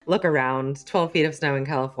look around, 12 feet of snow in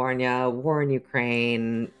California, war in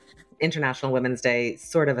Ukraine, International Women's Day,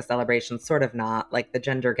 sort of a celebration, sort of not. Like the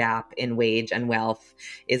gender gap in wage and wealth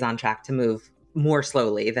is on track to move more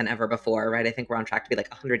slowly than ever before, right? I think we're on track to be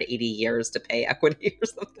like 180 years to pay equity or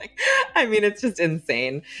something. I mean, it's just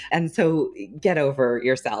insane. And so get over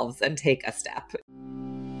yourselves and take a step.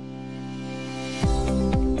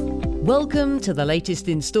 Welcome to the latest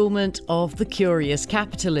instalment of The Curious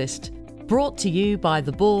Capitalist, brought to you by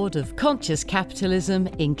the Board of Conscious Capitalism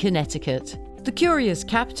in Connecticut. The Curious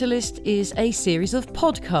Capitalist is a series of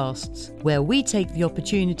podcasts where we take the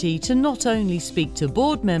opportunity to not only speak to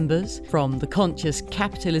board members from the Conscious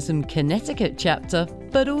Capitalism Connecticut chapter,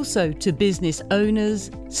 but also to business owners,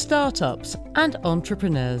 startups, and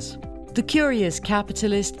entrepreneurs. The Curious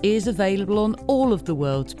Capitalist is available on all of the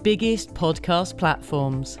world's biggest podcast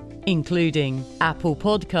platforms, including Apple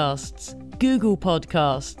Podcasts, Google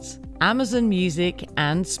Podcasts, Amazon Music,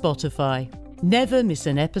 and Spotify. Never miss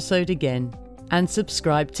an episode again. And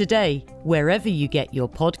subscribe today, wherever you get your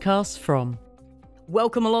podcasts from.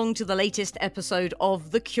 Welcome along to the latest episode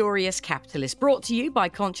of The Curious Capitalist, brought to you by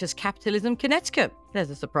Conscious Capitalism Connecticut. There's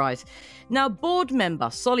a surprise. Now, board member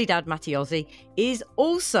Soledad Matteozzi is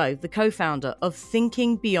also the co-founder of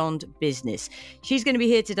Thinking Beyond Business. She's going to be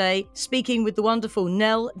here today speaking with the wonderful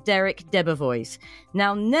Nell, Derick, Debevoise.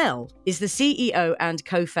 Now, Nell is the CEO and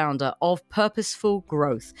co-founder of Purposeful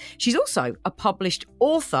Growth. She's also a published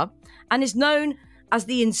author and is known as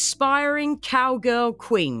the inspiring cowgirl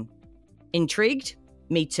queen. Intrigued?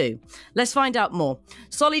 Me too. Let's find out more.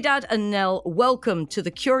 Soledad and Nell, welcome to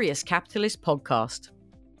the Curious Capitalist podcast.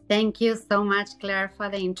 Thank you so much, Claire, for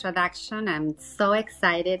the introduction. I'm so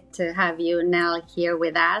excited to have you, Nell, here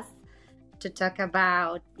with us to talk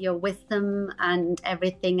about your wisdom and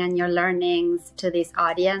everything and your learnings to this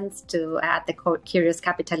audience, to the Curious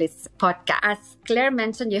Capitalist podcast. As Claire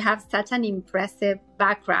mentioned, you have such an impressive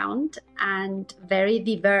background and very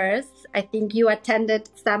diverse. I think you attended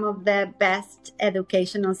some of the best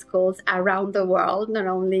educational schools around the world, not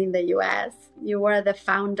only in the US. You were the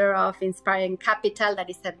founder of Inspiring Capital, that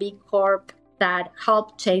is a big corp that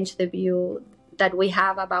helped change the view that we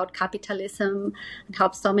have about capitalism and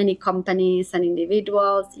help so many companies and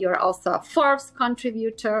individuals. You're also a Forbes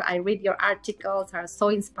contributor. I read your articles, are so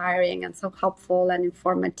inspiring and so helpful and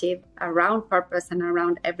informative around purpose and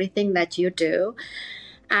around everything that you do.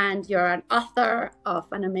 And you're an author of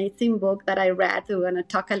an amazing book that I read. We're going to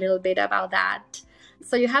talk a little bit about that.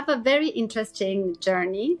 So you have a very interesting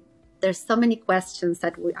journey. There's so many questions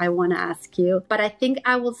that I want to ask you, but I think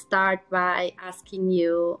I will start by asking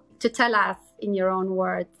you to tell us in your own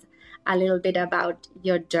words a little bit about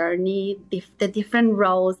your journey, the different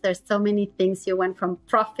roles. There's so many things. You went from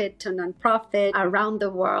profit to nonprofit around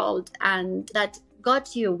the world, and that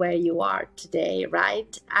got you where you are today,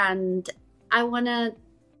 right? And I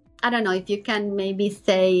don't know if you can maybe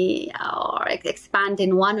say or expand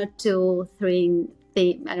in one or two, three,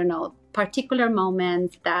 particular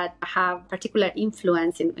moments that have particular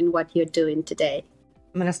influence in what you're doing today.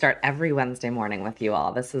 I'm going to start every Wednesday morning with you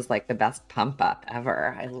all. This is like the best pump up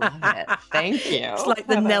ever. I love it. Thank you. It's like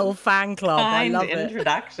the Nell fan club. I love it.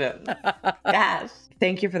 Introduction. Yes.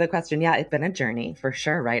 Thank you for the question. Yeah, it's been a journey for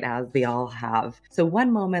sure, right? As we all have. So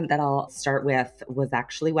one moment that I'll start with was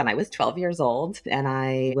actually when I was 12 years old and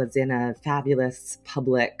I was in a fabulous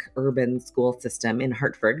public urban school system in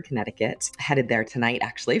Hartford, Connecticut. Headed there tonight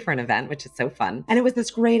actually for an event, which is so fun. And it was this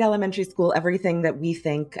great elementary school, everything that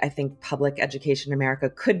I think public education in America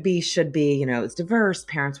could be, should be, it was diverse.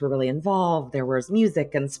 Parents were really involved. There was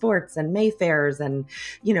music and sports and Mayfairs and,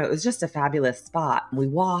 it was just a fabulous spot. We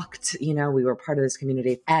walked, we were part of this community.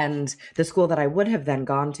 And the school that I would have then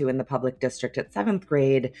gone to in the public district at 7th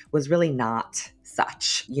grade was really not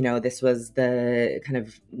such. This was the kind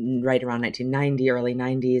of right around 1990, early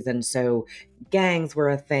 90s. And so gangs were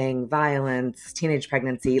a thing, violence, teenage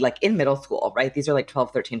pregnancy, like in middle school, right? These are like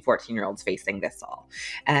 12, 13, 14-year-olds facing this all.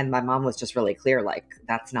 And my mom was just really clear, like,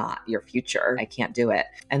 that's not your future. I can't do it.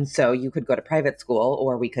 And so you could go to private school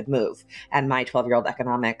or we could move. And my 12-year-old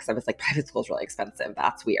economics, I was like, private school's really expensive.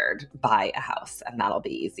 That's weird. Buy a house and that'll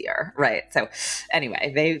be easier, right? So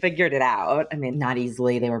anyway, they figured it out. I mean, not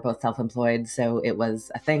easily. They were both self-employed. So it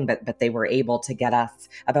was a thing, but they were able to get us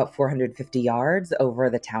about 450 yards over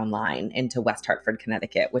the town line into West Hartford,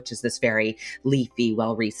 Connecticut, which is this very leafy,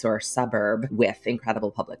 well-resourced suburb with incredible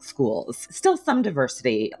public schools. Still some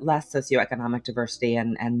diversity, less socioeconomic diversity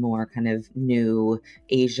and more kind of new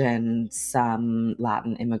Asian, some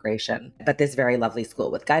Latin immigration. But this very lovely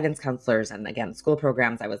school with guidance counselors and again, school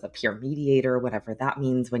programs. I was a peer mediator, whatever that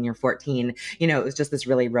means when you're 14. It was just this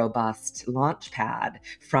really robust launch pad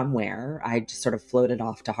from where I just sort sort of floated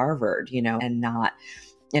off to Harvard, and not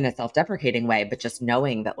in a self-deprecating way, but just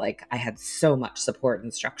knowing that like I had so much support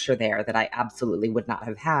and structure there that I absolutely would not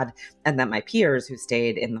have had, and that my peers who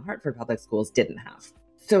stayed in the Hartford public schools didn't have.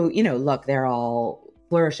 So, look, they're all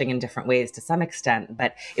flourishing in different ways to some extent,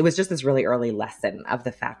 but it was just this really early lesson of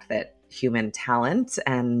the fact that human talent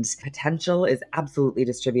and potential is absolutely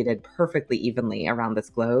distributed perfectly evenly around this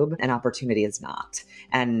globe, and opportunity is not.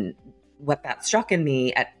 And what that struck in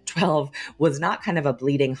me at 12 was not kind of a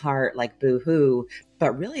bleeding heart, like boo-hoo,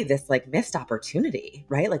 but really this like missed opportunity,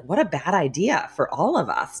 right? Like what a bad idea for all of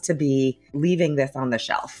us to be leaving this on the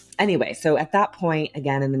shelf. Anyway, so at that point,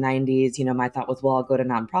 again, in the 90s, my thought was, well, I'll go to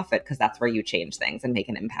nonprofit because that's where you change things and make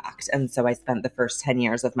an impact. And so I spent the first 10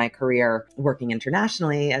 years of my career working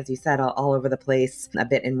internationally, as you said, all over the place, a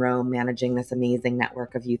bit in Rome, managing this amazing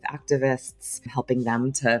network of youth activists, helping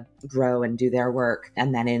them to grow and do their work.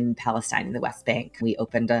 And then in Palestine, in the West Bank, we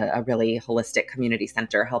opened a really holistic community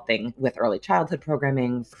center helping with early childhood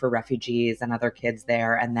programming for refugees and other kids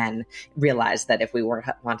there. And then realized that if we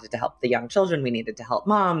wanted to help the young children, we needed to help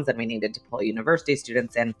moms and we needed to pull university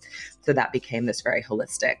students in. So that became this very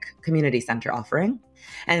holistic community center offering.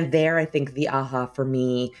 And there, I think the aha for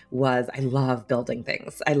me was I love building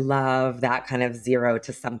things. I love that kind of zero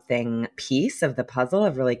to something piece of the puzzle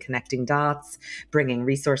of really connecting dots, bringing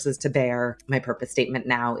resources to bear. My purpose statement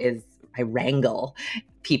now is I wrangle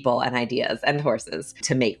people and ideas and horses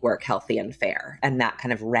to make work healthy and fair. And that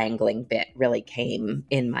kind of wrangling bit really came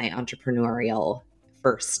in my entrepreneurial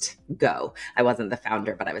first go. I wasn't the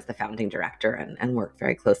founder, but I was the founding director and worked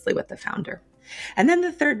very closely with the founder. And then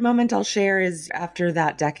the third moment I'll share is after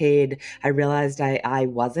that decade, I realized I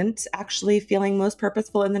wasn't actually feeling most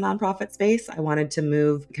purposeful in the nonprofit space. I wanted to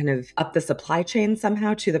move kind of up the supply chain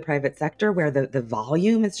somehow to the private sector where the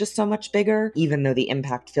volume is just so much bigger, even though the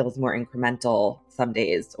impact feels more incremental some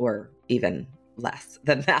days or even less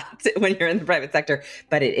than that when you're in the private sector,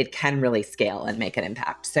 but it can really scale and make an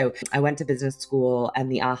impact. So I went to business school,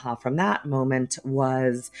 and the aha from that moment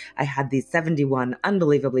was I had these 71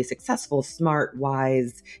 unbelievably successful, smart,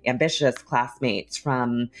 wise, ambitious classmates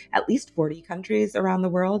from at least 40 countries around the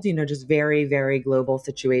world, just very, very global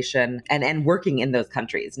situation and working in those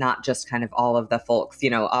countries, not just kind of all of the folks,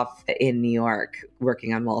 off in New York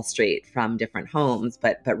working on Wall Street from different homes,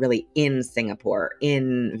 but really in Singapore,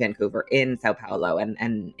 in Vancouver, in Sao Paulo,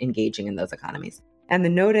 and engaging in those economies. And the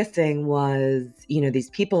noticing was, these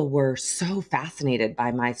people were so fascinated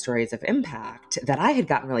by my stories of impact that I had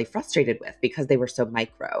gotten really frustrated with because they were so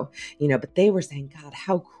micro, but they were saying, God,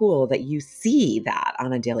 how cool that you see that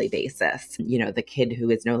on a daily basis. The kid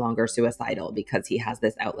who is no longer suicidal because he has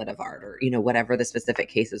this outlet of art or, whatever the specific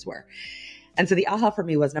cases were. And so the aha for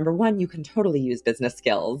me was, number one, you can totally use business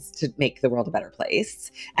skills to make the world a better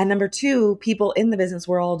place. And number two, people in the business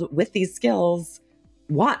world with these skills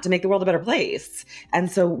want to make the world a better place.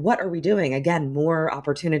 And so what are we doing? Again, more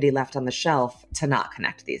opportunity left on the shelf to not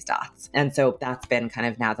connect these dots. And so that's been kind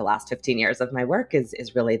of now the last 15 years of my work is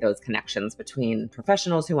really those connections between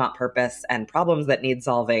professionals who want purpose and problems that need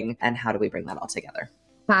solving. And how do we bring that all together?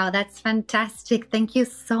 Wow, that's fantastic. Thank you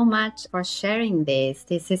so much for sharing this.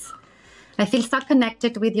 I feel so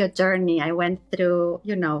connected with your journey. I went through,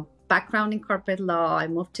 background in corporate law. I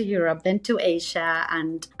moved to Europe, then to Asia,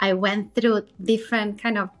 and I went through different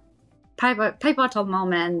kind of pivotal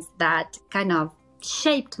moments that kind of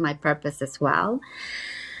shaped my purpose as well.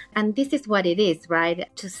 And this is what it is, right?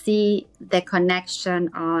 To see the connection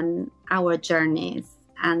on our journeys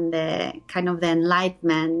and the kind of the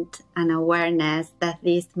enlightenment and awareness that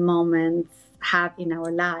these moments have in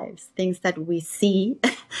our lives, things that we see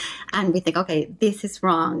and we think, okay, this is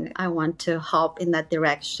wrong. I want to hop in that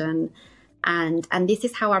direction. And this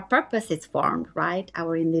is how our purpose is formed, right?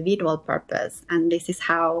 Our individual purpose. And this is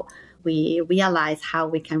how we realize how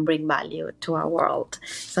we can bring value to our world.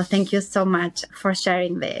 So thank you so much for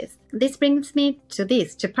sharing this. This brings me to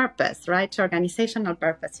purpose, right? To organizational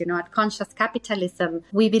purpose. At Conscious Capitalism,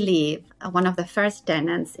 we believe one of the first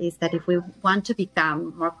tenets is that if we want to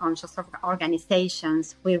become more conscious of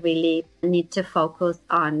organizations, we really need to focus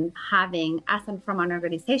on having, as and from an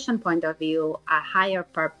organization point of view, a higher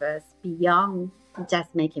purpose beyond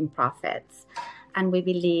just making profits. And we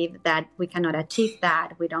believe that we cannot achieve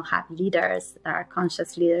that. We don't have leaders that are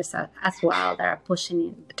conscious leaders as well that are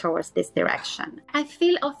pushing towards this direction. I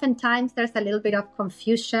feel oftentimes there's a little bit of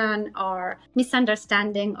confusion or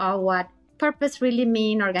misunderstanding of what purpose really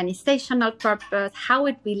means, organizational purpose, how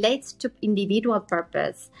it relates to individual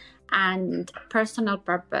purpose and personal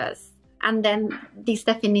purpose. And then this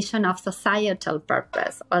definition of societal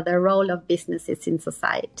purpose or the role of businesses in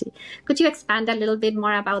society. Could you expand a little bit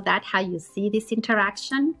more about that, how you see this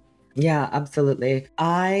interaction? Yeah, absolutely.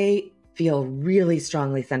 I feel really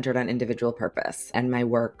strongly centered on individual purpose, and my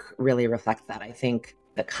work really reflects that. I think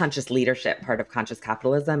the conscious leadership part of conscious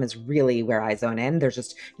capitalism is really where I zone in. There's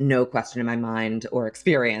just no question in my mind or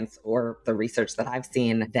experience or the research that I've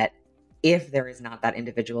seen that if there is not that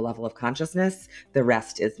individual level of consciousness, the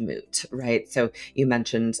rest is moot, right? So you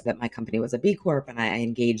mentioned that my company was a B Corp and I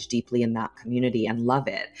engage deeply in that community and love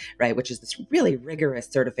it, right? Which is this really rigorous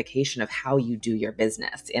certification of how you do your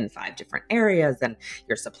business in 5 different areas and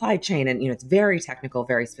your supply chain. And, it's very technical,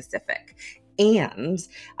 very specific. And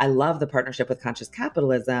I love the partnership with conscious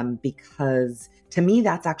capitalism because to me,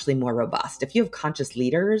 that's actually more robust. If you have conscious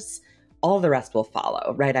leaders, all the rest will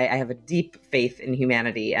follow, right? I have a deep faith in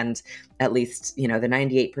humanity and at least, the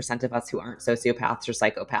 98% of us who aren't sociopaths or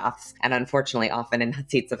psychopaths, and unfortunately often in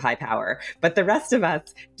seats of high power, but the rest of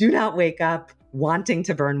us do not wake up wanting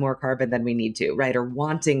to burn more carbon than we need to, right? Or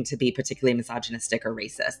wanting to be particularly misogynistic or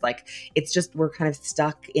racist. Like it's just, we're kind of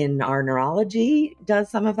stuck in our neurology does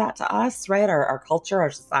some of that to us, right? Our culture,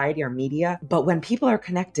 our society, our media. But when people are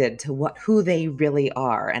connected to who they really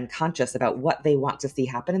are and conscious about what they want to see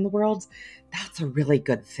happen in the world, that's a really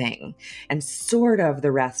good thing. And sort of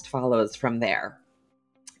the rest follows from there.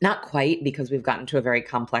 Not quite, because we've gotten to a very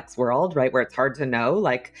complex world, right? Where it's hard to know,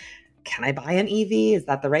 like, can I buy an EV? Is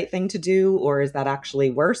that the right thing to do? Or is that actually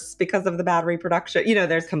worse because of the battery production?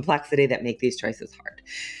 There's complexity that make these choices hard.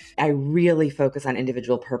 I really focus on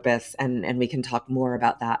individual purpose, and we can talk more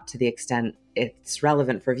about that to the extent it's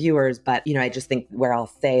relevant for viewers. But, I just think where I'll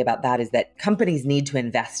say about that is that companies need to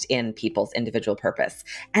invest in people's individual purpose.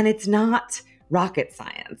 And it's not rocket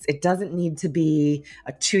science. It doesn't need to be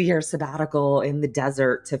a 2-year sabbatical in the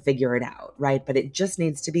desert to figure it out, right? But it just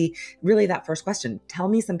needs to be really that first question. Tell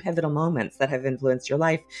me some pivotal moments that have influenced your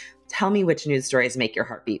life. Tell me which news stories make your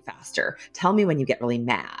heart beat faster. Tell me when you get really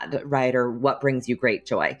mad, right? Or what brings you great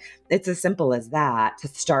joy. It's as simple as that to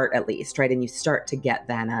start at least, right? And you start to get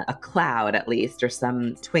then a cloud at least, or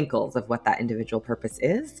some twinkles of what that individual purpose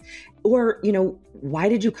is. Or, why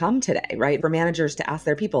did you come today, right? For managers to ask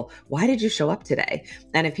their people, why did you show up today?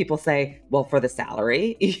 And if people say, well, for the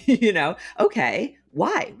salary, okay,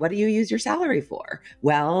 why? What do you use your salary for?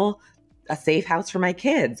 Well, a safe house for my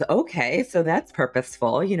kids. Okay, so that's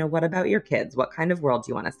purposeful. What about your kids? What kind of world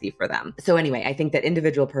do you want to see for them? So anyway, I think that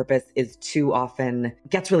individual purpose is too often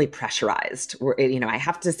gets really pressurized. I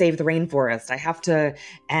have to save the rainforest. I have to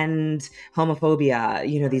end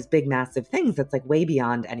homophobia, these big, massive things that's like way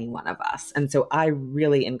beyond any one of us. And so I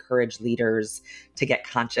really encourage leaders to get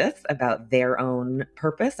conscious about their own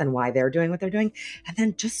purpose and why they're doing what they're doing. And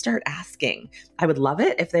then just start asking. I would love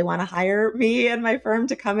it if they want to hire me and my firm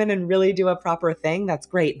to come in and really do a proper thing. That's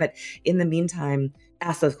great. But in the meantime,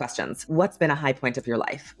 ask those questions. What's been a high point of your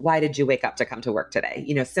life? Why did you wake up to come to work today?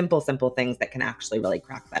 Simple things that can actually really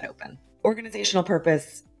crack that open. Organizational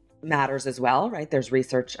purpose matters as well, right? There's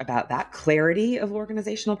research about that. Clarity of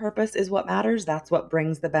organizational purpose is what matters. That's what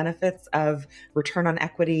brings the benefits of return on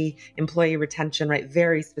equity, employee retention, right?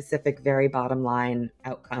 Very specific, very bottom line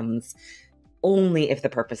outcomes. Only if the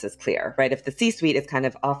purpose is clear, right? If the C-suite is kind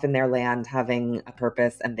of off in their land having a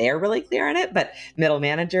purpose and they're really clear in it, but middle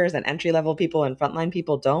managers and entry-level people and frontline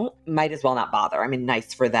people don't, might as well not bother. I mean,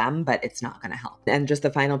 nice for them, but it's not going to help. And just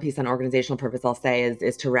the final piece on organizational purpose I'll say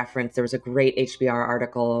is to reference, there was a great HBR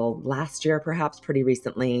article last year, perhaps pretty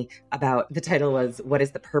recently, about the title was, "What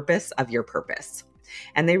is the purpose of your purpose?"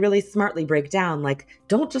 And they really smartly break down, like,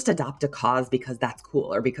 don't just adopt a cause because that's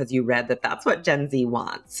cool or because you read that that's what Gen Z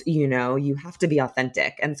wants. You have to be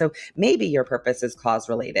authentic. And so maybe your purpose is cause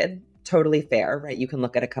related. Totally fair, right? You can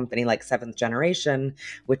look at a company like Seventh Generation,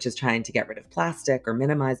 which is trying to get rid of plastic or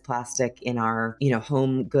minimize plastic in our,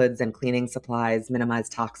 home goods and cleaning supplies, minimize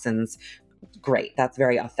toxins. Great. That's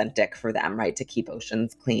very authentic for them, right? To keep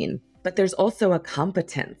oceans clean. But there's also a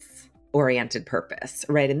competence oriented purpose,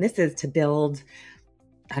 right? And this is to build,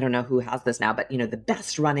 I don't know who has this now, but the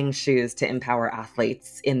best running shoes to empower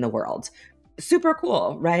athletes in the world. Super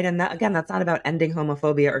cool, right? And that, again, that's not about ending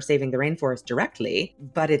homophobia or saving the rainforest directly,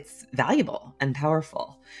 but it's valuable and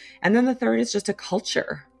powerful. And then the third is just a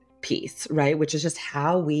culture piece, right? Which is just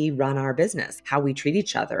how we run our business, how we treat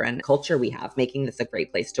each other and culture we have, making this a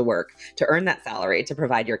great place to work, to earn that salary, to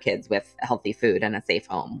provide your kids with healthy food and a safe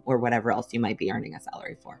home or whatever else you might be earning a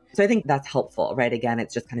salary for. So I think that's helpful, right? Again,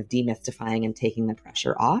 it's just kind of demystifying and taking the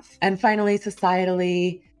pressure off. And finally,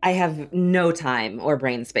 societally, I have no time or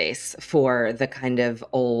brain space for the kind of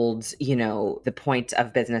old, the point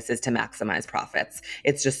of business is to maximize profits.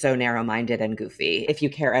 It's just so narrow-minded and goofy. If you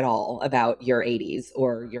care at all about your 80s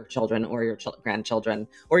or your children or your grandchildren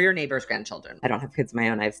or your neighbor's grandchildren. I don't have kids of my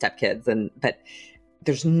own. I have stepkids. But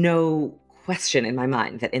there's no question in my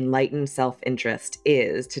mind that enlightened self-interest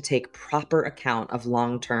is to take proper account of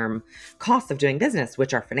long-term costs of doing business,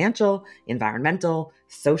 which are financial, environmental,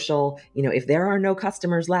 social. If there are no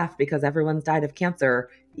customers left because everyone's died of cancer,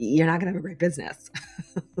 you're not going to have a great business.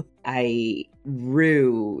 I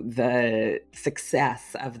rue the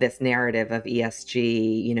success of this narrative of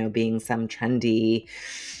ESG, being some trendy,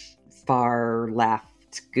 far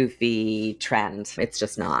left, goofy trend. It's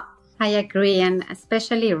just not. I agree. And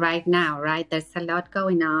especially right now, right? There's a lot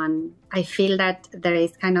going on. I feel that there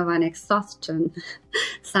is kind of an exhaustion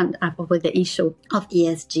with the issue of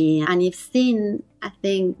ESG. And it's seen, I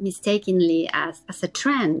think, mistakenly as a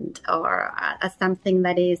trend or as something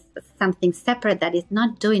that is something separate that is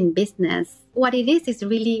not doing business. What it is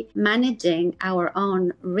really managing our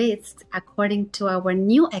own risks according to our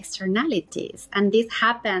new externalities. And this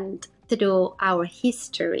happened through our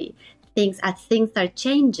history. As things are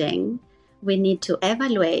changing, we need to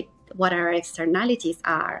evaluate what our externalities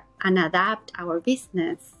are and adapt our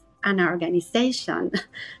business and our organization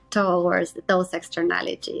towards those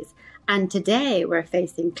externalities. And today we're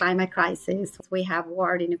facing climate crisis. We have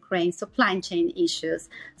war in Ukraine, supply chain issues.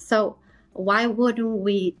 So why wouldn't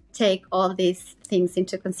we take all these things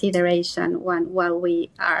into consideration while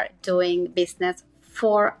we are doing business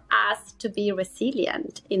for us to be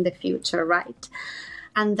resilient in the future, right?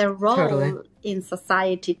 And the role in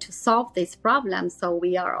society to solve these problems so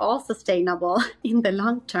we are all sustainable in the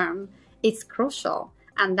long term is crucial.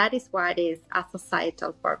 And that is why it is a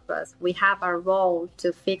societal purpose. We have a role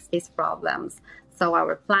to fix these problems so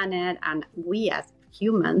our planet and we as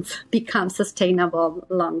humans become sustainable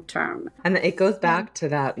long term. And it goes back to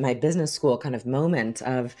that, my business school kind of moment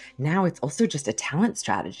of now it's also just a talent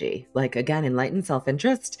strategy. Like, again, enlightened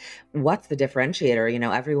self-interest. What's the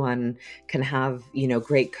differentiator? Everyone can have,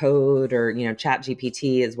 great code or, Chat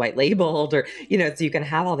GPT is white labeled or, so you can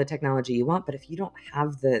have all the technology you want. But if you don't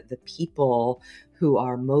have the people who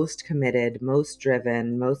are most committed, most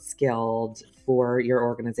driven, most skilled for your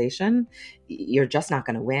organization, you're just not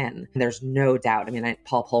going to win. There's no doubt.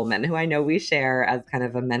 Paul Pullman, who I know we share as kind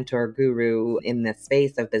of a mentor guru in this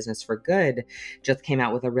space of business for good, just came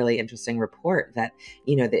out with a really interesting report that,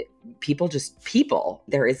 that people,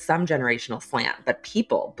 there is some generational slant, but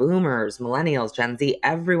people, boomers, millennials, Gen Z,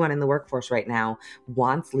 everyone in the workforce right now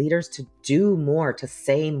wants leaders to do more, to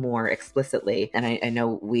say more explicitly. And I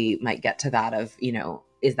know we might get to that of,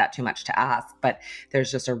 is that too much to ask? But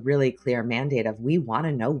there's just a really clear mandate of we want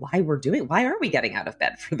to know why are we getting out of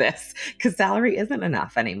bed for this? Because salary isn't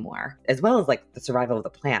enough anymore, as well as like the survival of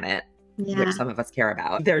the planet, which some of us care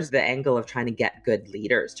about. There's the angle of trying to get good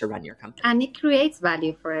leaders to run your company. And it creates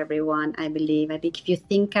value for everyone, I believe. I think if you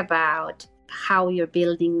think about how you're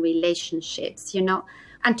building relationships,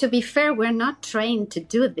 and to be fair, we're not trained to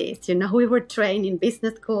do this. We were trained in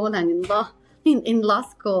business school and in law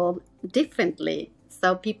school differently.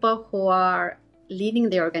 So people who are leading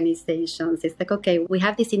the organizations, it's like, okay, we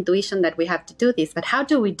have this intuition that we have to do this, but how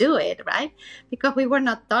do we do it, right? Because we were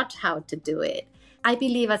not taught how to do it. I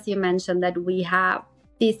believe, as you mentioned, that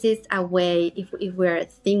this is a way, if we're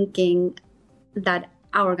thinking that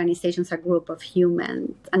our organizations are a group of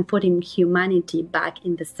humans and putting humanity back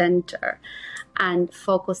in the center and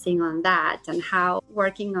focusing on that and how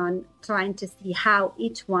working on trying to see how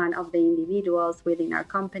each one of the individuals within our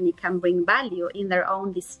company can bring value in their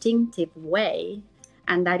own distinctive way.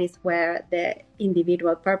 And that is where the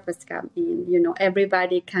individual purpose comes in.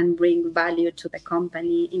 Everybody can bring value to the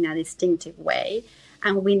company in a distinctive way.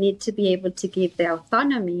 And we need to be able to give the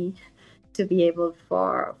autonomy to be able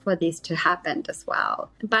for this to happen as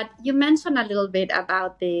well. But you mentioned a little bit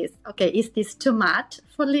about this. Okay, is this too much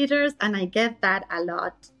for leaders? And I get that a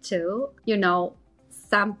lot too.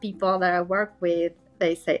 Some people that I work with,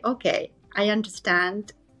 they say, okay, I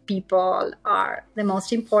understand people are the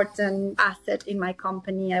most important asset in my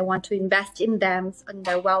company. I want to invest in them and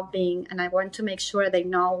their well-being, and I want to make sure they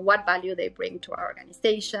know what value they bring to our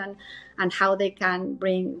organization and how they can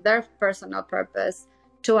bring their personal purpose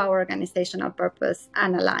to our organizational purpose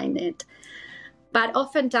and align it. But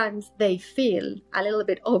oftentimes they feel a little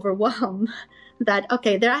bit overwhelmed that,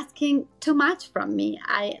 okay, they're asking too much from me.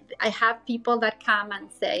 I have people that come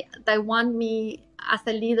and say they want me as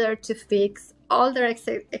a leader to fix all their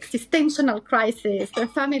existential crises, their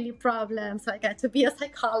family problems. So I got to be a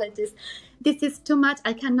psychologist. This is too much.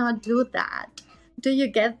 I cannot do that. Do you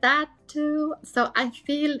get that too? So I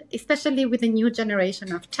feel, especially with the new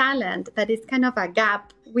generation of talent, that it's kind of a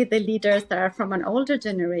gap with the leaders that are from an older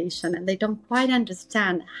generation and they don't quite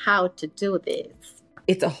understand how to do this.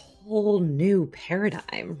 It's a whole new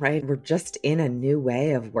paradigm, right? We're just in a new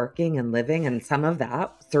way of working and living. And some of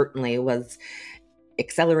that certainly was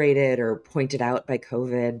accelerated or pointed out by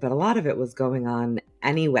COVID, but a lot of it was going on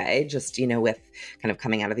anyway, just, with kind of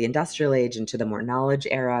coming out of the industrial age into the more knowledge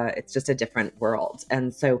era. It's just a different world.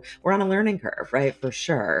 And so we're on a learning curve, right? For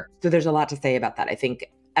sure. So there's a lot to say about that. I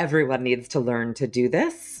think everyone needs to learn to do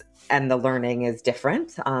this. And the learning is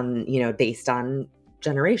different on, based on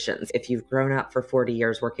generations. If you've grown up for 40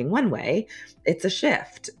 years working one way, it's a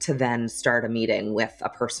shift to then start a meeting with a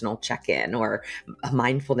personal check-in or a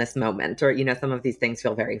mindfulness moment, or, some of these things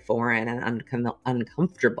feel very foreign and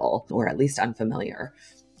uncomfortable, or at least unfamiliar.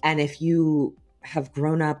 And if you have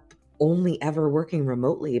grown up only ever working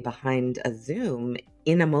remotely behind a Zoom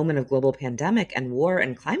in a moment of global pandemic and war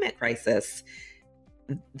and climate crisis,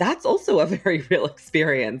 that's also a very real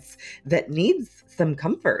experience that needs some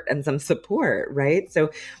comfort and some support, right? So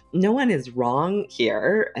no one is wrong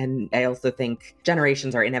here. And I also think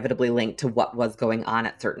generations are inevitably linked to what was going on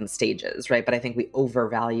at certain stages, right? But I think we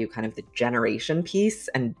overvalue kind of the generation piece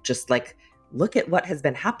and just look at what has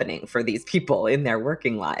been happening for these people in their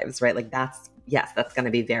working lives, right? That's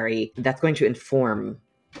going to inform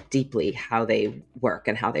deeply how they work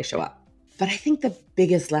and how they show up. But I think the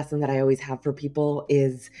biggest lesson that I always have for people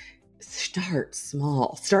is start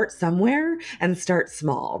small. Start somewhere and start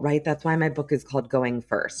small, right? That's why my book is called Going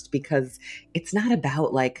First, because it's not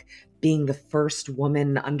about being the first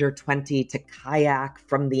woman under 20 to kayak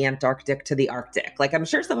from the Antarctic to the Arctic. I'm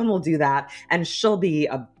sure someone will do that and she'll be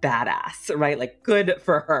a badass, right? Good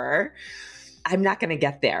for her. I'm not going to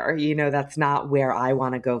get there. That's not where I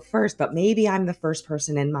want to go first, but maybe I'm the first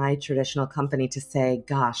person in my traditional company to say,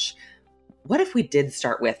 gosh, what if we did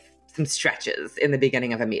start with some stretches in the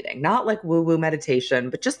beginning of a meeting? Not woo-woo meditation,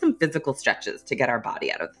 but just some physical stretches to get our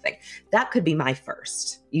body out of the thing. That could be my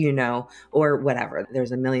first, or whatever.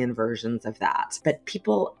 There's a million versions of that. But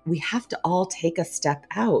people, we have to all take a step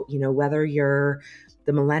out, whether you're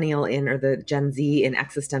the millennial in or the Gen Z in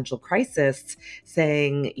existential crisis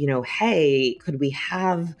saying, hey, could we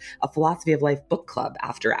have a philosophy of life book club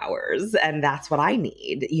after hours? And that's what I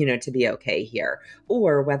need, to be okay here.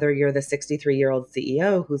 Or whether you're the 63-year-old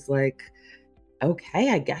CEO who's okay,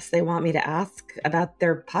 I guess they want me to ask about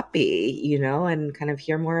their puppy, and kind of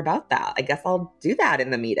hear more about that. I guess I'll do that in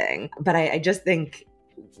the meeting. But I just think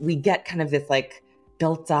we get kind of this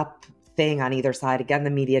built up thing on either side. Again, the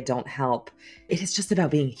media don't help. It is just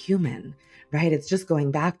about being human, right? It's just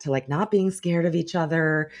going back to not being scared of each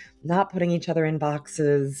other, not putting each other in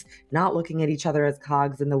boxes, not looking at each other as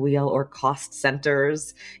cogs in the wheel or cost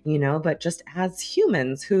centers, but just as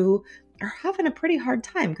humans who are having a pretty hard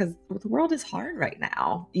time because the world is hard right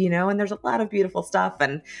now, and there's a lot of beautiful stuff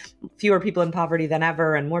and fewer people in poverty than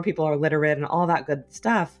ever and more people are literate and all that good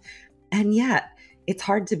stuff. And yet it's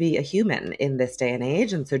hard to be a human in this day and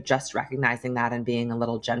age. And so just recognizing that and being a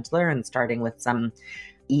little gentler and starting with some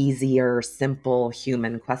easier, simple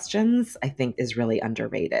human questions, I think is really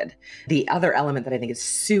underrated. The other element that I think is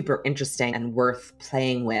super interesting and worth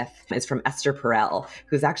playing with is from Esther Perel,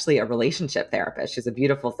 who's actually a relationship therapist. She's a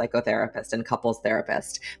beautiful psychotherapist and couples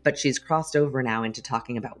therapist, but she's crossed over now into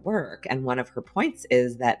talking about work. And one of her points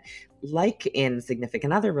is that, like in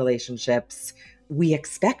significant other relationships, we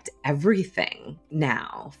expect everything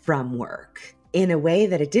now from work in a way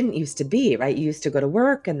that it didn't used to be, right? You used to go to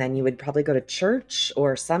work and then you would probably go to church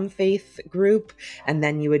or some faith group, and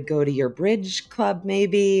then you would go to your bridge club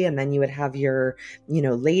maybe, and then you would have your,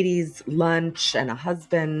 ladies' lunch and a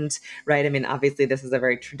husband, right? I mean, obviously this is a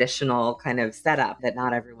very traditional kind of setup that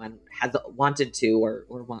not everyone has wanted to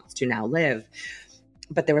or wants to now live.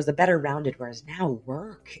 But there was a better rounded, whereas now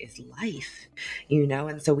work is life,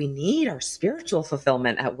 and so we need our spiritual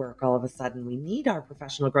fulfillment at work all of a sudden. We need our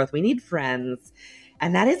professional growth. We need friends.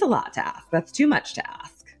 And that is a lot to ask. That's too much to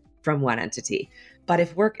ask from one entity. But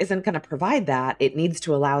if work isn't going to provide that, it needs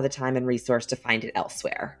to allow the time and resource to find it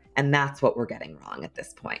elsewhere. And that's what we're getting wrong at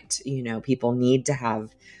this point. People need to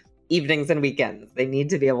have evenings and weekends. They need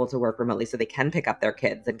to be able to work remotely so they can pick up their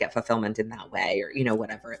kids and get fulfillment in that way, or,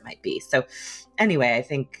 whatever it might be. So anyway, I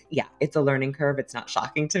think, it's a learning curve. It's not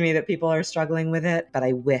shocking to me that people are struggling with it, but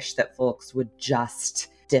I wish that folks would just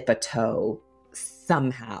dip a toe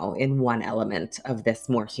somehow in one element of this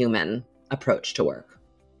more human approach to work.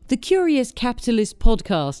 The Curious Capitalist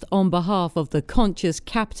podcast on behalf of the Conscious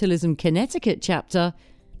Capitalism Connecticut chapter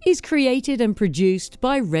is created and produced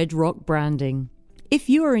by Red Rock Branding. If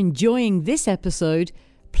you are enjoying this episode,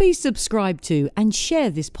 please subscribe to and share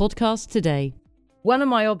this podcast today. One of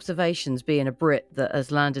my observations, being a Brit that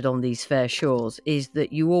has landed on these fair shores, is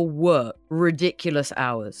that you all work ridiculous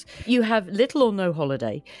hours. You have little or no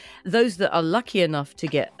holiday. Those that are lucky enough to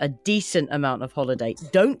get a decent amount of holiday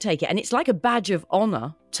don't take it. And it's like a badge of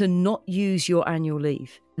honor to not use your annual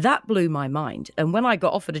leave. That blew my mind. And when I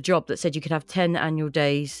got offered a job that said you could have 10 annual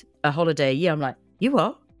days, a holiday a year, I'm like, you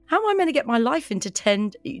are? How am I meant to get my life into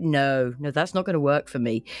 10? No, that's not going to work for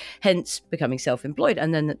me. Hence becoming self-employed.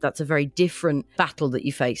 And then that's a very different battle that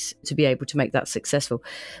you face to be able to make that successful.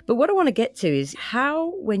 But what I want to get to is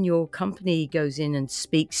how, when your company goes in and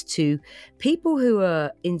speaks to people who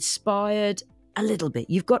are inspired a little bit,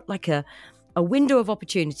 you've got like a window of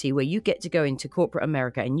opportunity where you get to go into corporate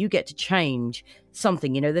America and you get to change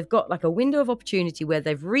something. They've got like a window of opportunity where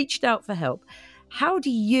they've reached out for help. How do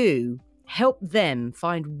you help them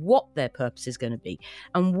find what their purpose is going to be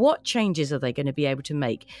and what changes are they going to be able to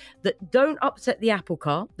make that don't upset the apple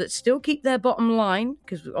cart, that still keep their bottom line?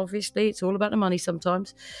 Because obviously it's all about the money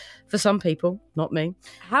sometimes for some people, not me.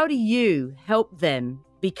 How do you help them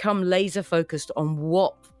become laser focused on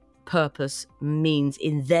what purpose means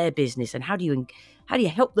in their business, and how do you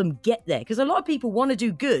help them get there? Because a lot of people want to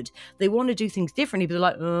do good, they want to do things differently, but they're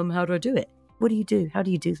like, how do I do it? What do you do? How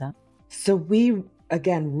do you do that? So we,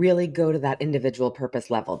 again, really go to that individual purpose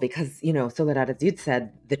level because, Soledad, as you'd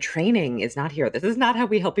said, the training is not here. This is not how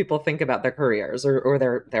we help people think about their careers or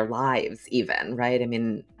their lives even, right? I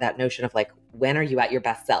mean, that notion of like, when are you at your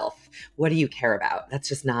best self? What do you care about? That's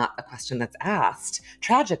just not a question that's asked,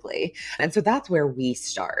 tragically. And so that's where we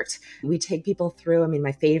start. We take people through,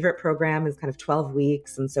 my favorite program is kind of 12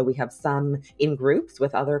 weeks. And so we have some in groups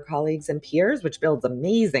with other colleagues and peers, which builds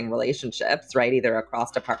amazing relationships, right? Either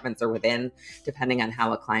across departments or within, depending on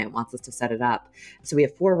how a client wants us to set it up. So we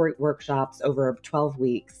have 4 workshops over 12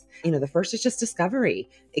 weeks. The first is just discovery.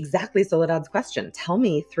 Exactly Soledad's question. Tell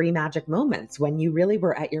me 3 magic moments when you really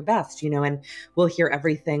were at your best, and we'll hear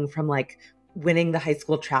everything from like winning the high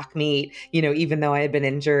school track meet, even though I had been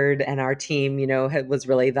injured and our team, was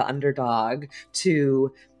really the underdog,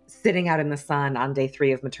 to sitting out in the sun on day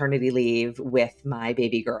 3 of maternity leave with my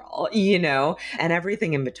baby girl, and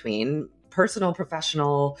everything in between. Personal,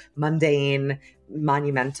 professional, mundane,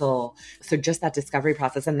 monumental. So just that discovery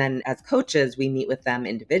process. And then as coaches, we meet with them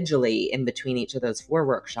individually in between each of those 4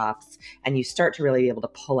 workshops. And you start to really be able to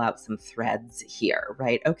pull out some threads here,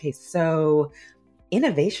 right? Okay, so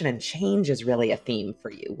innovation and change is really a theme for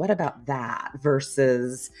you. What about that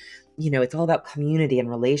versus, it's all about community and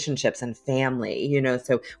relationships and family,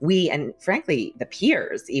 so we, and frankly, the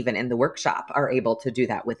peers, even in the workshop, are able to do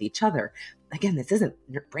that with each other. Again, this isn't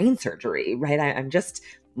brain surgery, right? I'm just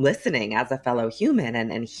listening as a fellow human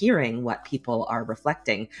and hearing what people are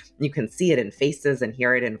reflecting. You can see it in faces and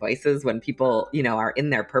hear it in voices when people, are in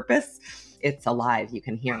their purpose. It's alive. You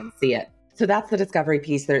can hear and see it. So that's the discovery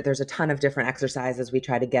piece. There's a ton of different exercises. We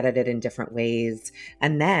try to get at it in different ways.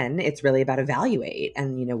 And then it's really about evaluate.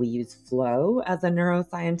 And, we use flow as a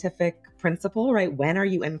neuroscientific principle, right? When are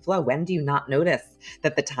you in flow? When do you not notice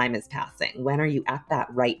that the time is passing? When are you at that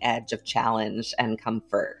right edge of challenge and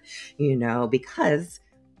comfort? Because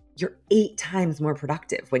you're 8 times more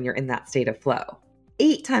productive when you're in that state of flow.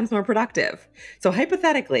 8 times more productive. So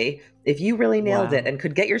hypothetically, if you really nailed it and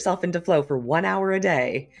could get yourself into flow for 1 hour a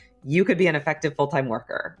day, you could be an effective full-time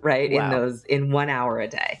worker, right? Wow. In 1 hour a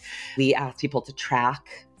day. We ask people to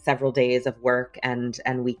track several days of work and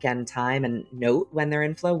weekend time and note when they're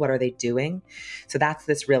in flow, what are they doing? So that's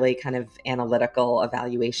this really kind of analytical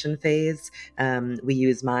evaluation phase. We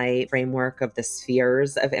use my framework of the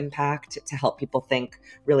spheres of impact to help people think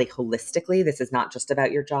really holistically. This is not just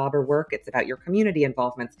about your job or work. It's about your community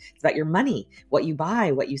involvements. It's about your money, what you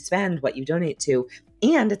buy, what you spend, what you donate to.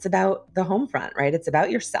 And it's about the home front, right? It's about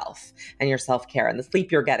yourself and your self-care and the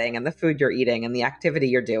sleep you're getting and the food you're eating and the activity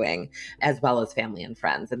you're doing, as well as family and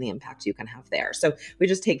friends and the impact you can have there. So we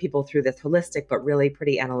just take people through this holistic, but really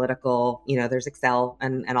pretty analytical, there's Excel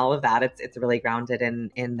and all of that. It's really grounded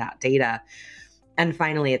in that data. And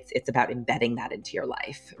finally, it's about embedding that into your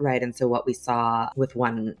life, right? And so what we saw with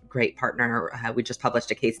one great partner, we just published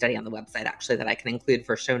a case study on the website, actually, that I can include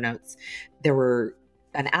for show notes. There were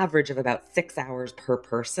an average of about 6 hours per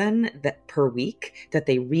person per week that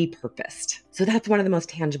they repurposed. So that's one of the most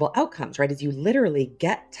tangible outcomes, right? Is you literally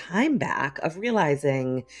get time back of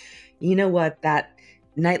realizing, that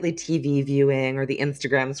nightly TV viewing or the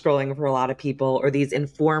Instagram scrolling for a lot of people, or these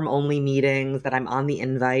inform only meetings that I'm on the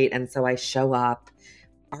invite and so I show up,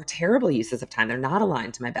 are terrible uses of time. They're not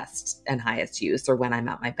aligned to my best and highest use or when I'm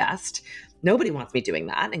at my best. Nobody wants me doing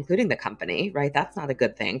that, including the company, right? That's not a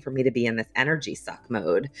good thing for me to be in this energy suck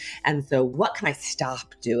mode. And so what can I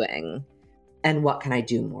stop doing and what can I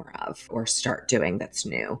do more of or start doing that's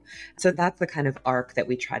new? So that's the kind of arc that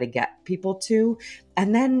we try to get people to.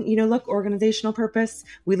 And then, look, organizational purpose,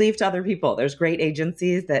 we leave to other people. There's great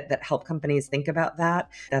agencies that help companies think about that.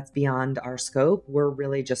 That's beyond our scope. We're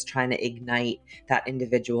really just trying to ignite that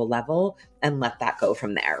individual level and let that go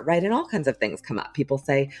from there, right? And all kinds of things come up. People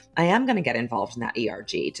say, I am going to get involved in that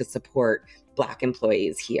ERG to support Black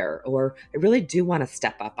employees here, or I really do want to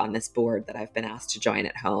step up on this board that I've been asked to join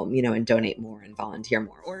at home, and donate more and volunteer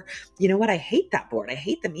more. Or, you know what, I hate that board. I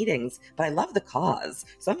hate the meetings, but I love the cause.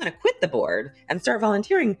 So I'm going to quit the board and start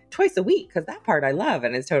volunteering twice a week because that part I love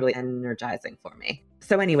and is totally energizing for me.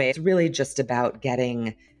 So anyway, it's really just about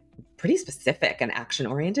getting pretty specific and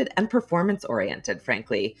action-oriented and performance-oriented,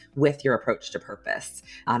 frankly, with your approach to purpose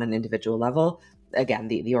on an individual level. Again,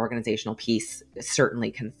 the organizational piece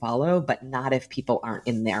certainly can follow, but not if people aren't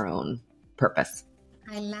in their own purpose.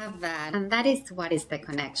 I love that. And that is what is the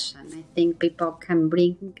connection. I think people can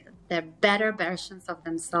bring their better versions of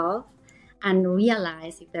themselves and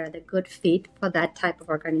realize if they're the good fit for that type of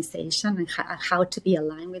organization and how to be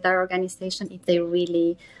aligned with our organization if they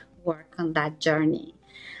really work on that journey.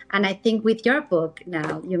 And I think with your book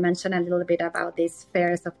now, you mentioned a little bit about these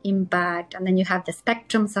spheres of impact, and then you have the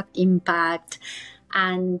spectrums of impact.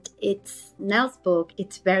 And it's Nell's book,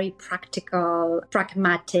 it's very practical,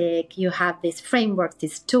 pragmatic. You have these frameworks,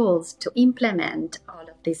 these tools to implement all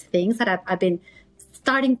of these things that I've been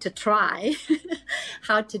starting to try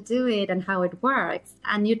how to do it and how it works.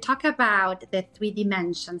 And you talk about the 3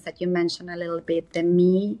 dimensions that you mentioned a little bit, the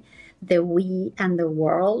me, the we, and the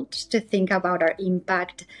world, to think about our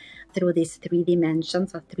impact through these 3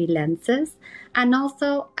 dimensions or 3 lenses. And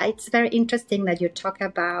also, it's very interesting that you talk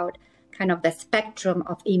about kind of the spectrum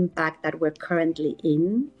of impact that we're currently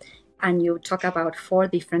in. And you talk about 4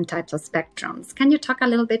 different types of spectrums. Can you talk a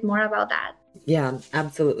little bit more about that? Yeah,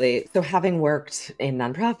 absolutely. So having worked in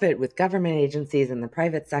nonprofit with government agencies in the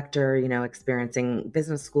private sector, experiencing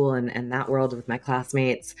business school and that world with my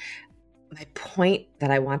classmates, my point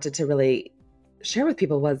that I wanted to really share with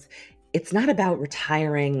people was it's not about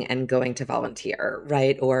retiring and going to volunteer,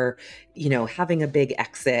 right? Or, having a big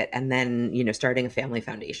exit and then, starting a family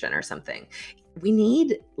foundation or something. We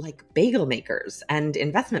need like bagel makers and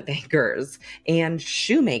investment bankers and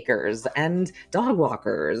shoemakers and dog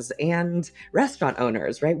walkers and restaurant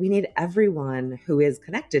owners, right? We need everyone who is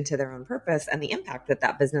connected to their own purpose and the impact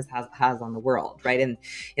that business has on the world, right? And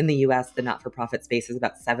in the US, the not-for-profit space is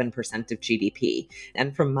about 7% of GDP.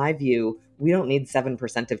 And from my view, we don't need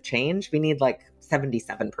 7% of change. We need like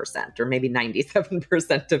 77% or maybe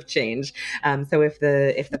 97% of change. So if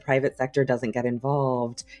the private sector doesn't get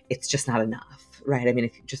involved, it's just not enough, right? I mean,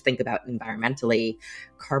 if you just think about environmentally,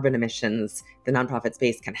 carbon emissions, the nonprofit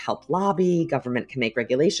space can help lobby, government can make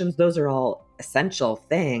regulations. Those are all essential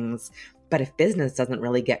things. But if business doesn't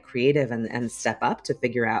really get creative and step up to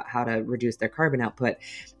figure out how to reduce their carbon output,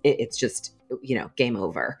 it's just, game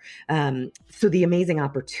over. So the amazing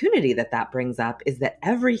opportunity that brings up is that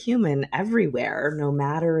every human everywhere, no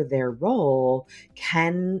matter their role,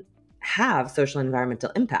 can have social and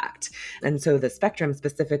environmental impact. And so the spectrum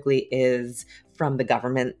specifically is from the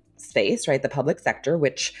government space, right? The public sector,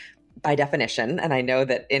 which by definition, and I know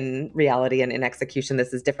that in reality and in execution,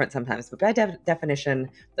 this is different sometimes, but by definition,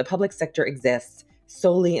 the public sector exists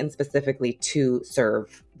solely and specifically to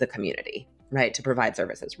serve the community, right? To provide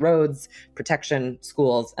services, roads, protection,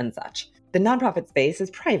 schools, and such. The nonprofit space is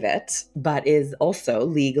private, but is also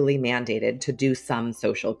legally mandated to do some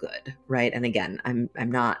social good, right? And again, I'm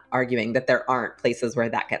not arguing that there aren't places where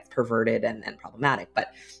that gets perverted and problematic,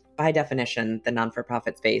 but by definition, the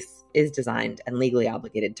non-for-profit space is designed and legally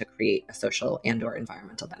obligated to create a social and/or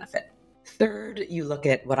environmental benefit. Third, you look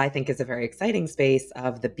at what I think is a very exciting space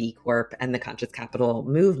of the B Corp and the conscious capital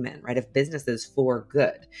movement, right? Of businesses for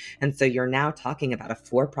good. And so you're now talking about a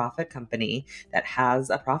for-profit company that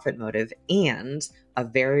has a profit motive and a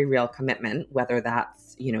very real commitment, whether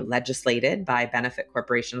that's, legislated by benefit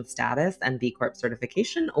corporation status and B Corp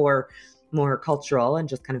certification, or more cultural and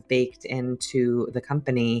just kind of baked into the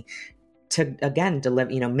company to, again, deliver,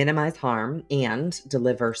 minimize harm and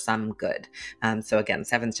deliver some good. So again,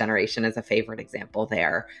 Seventh Generation is a favorite example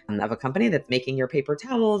there of a company that's making your paper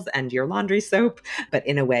towels and your laundry soap, but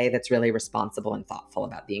in a way that's really responsible and thoughtful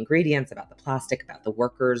about the ingredients, about the plastic, about the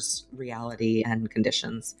workers' reality and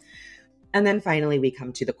conditions. And then finally, we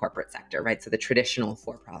come to the corporate sector, right? So the traditional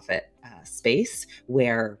for-profit space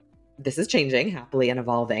where this is changing happily and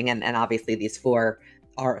evolving. And obviously these 4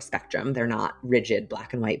 are a spectrum. They're not rigid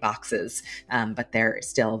black and white boxes, but they're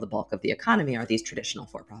still the bulk of the economy are these traditional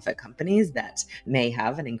for-profit companies that may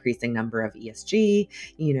have an increasing number of ESG,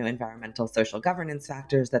 environmental, social governance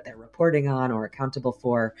factors that they're reporting on or accountable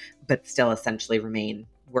for, but still essentially remain,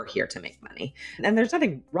 we're here to make money. And there's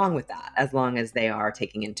nothing wrong with that as long as they are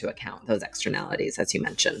taking into account those externalities, as you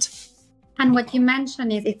mentioned. And what you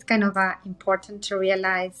mentioned is it's kind of important to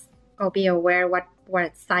realize or be aware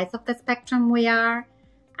what size of the spectrum we are,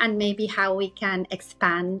 and maybe how we can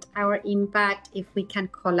expand our impact if we can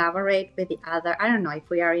collaborate with the other. I don't know if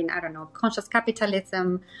we are in, conscious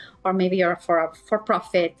capitalism, or maybe you're for a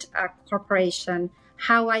for-profit corporation,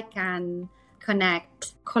 how I can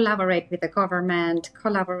connect, collaborate with the government,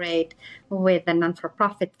 collaborate with the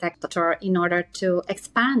non-for-profit sector in order to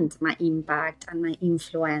expand my impact and my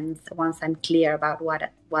influence once I'm clear about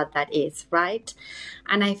what that is, right?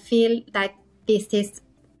 And I feel that this is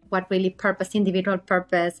what really individual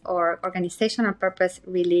purpose or organizational purpose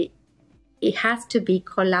really, it has to be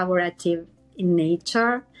collaborative in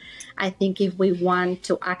nature. I think if we want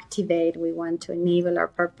to activate, we want to enable our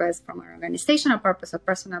purpose from our organizational purpose or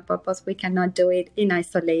personal purpose, we cannot do it in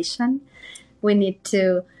isolation. We need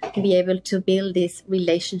to be able to build these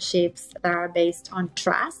relationships that are based on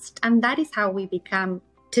trust. And that is how we become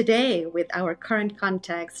today, with our current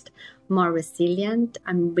context, more resilient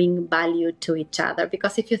and bring value to each other.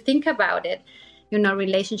 Because if you think about it,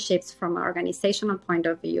 relationships from an organizational point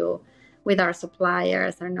of view with our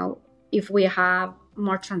suppliers, if we have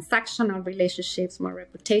more transactional relationships, more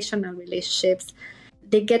reputational relationships,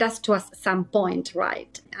 they get us to some point,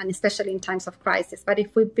 right? And especially in times of crisis. But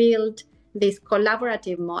if we build these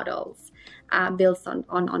collaborative models built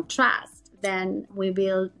on trust, then we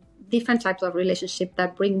build different types of relationships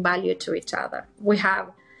that bring value to each other. We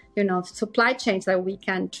have supply chains that we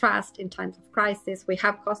can trust in times of crisis. We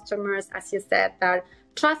have customers, as you said, that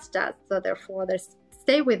trust us, so therefore they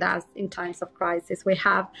stay with us in times of crisis. We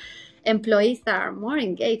have employees that are more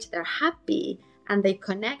engaged, they're happy, and they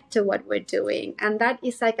connect to what we're doing. And that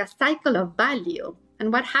is like a cycle of value.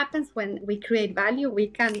 And what happens when we create value, we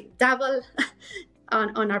can double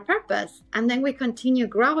on our purpose, and then we continue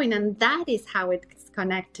growing. And that is how it's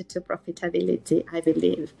connected to profitability, I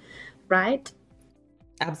believe, right?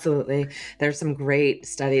 Absolutely. There's some great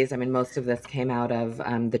studies. I mean, most of this came out of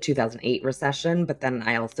the 2008 recession, but then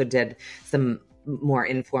I also did some more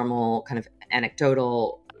informal kind of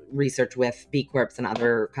anecdotal research with B Corps and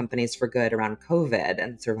other companies for good around COVID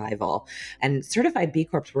and survival. And certified B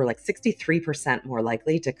Corps were like 63% more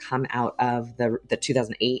likely to come out of the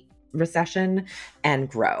 2008 recession and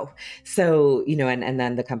grow. So, and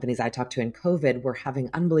then the companies I talked to in COVID were having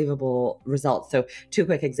unbelievable results. So 2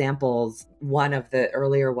 quick examples. One of the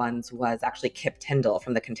earlier ones was actually Kip Tyndall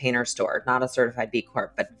from the Container Store, not a certified B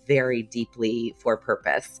Corp, but very deeply for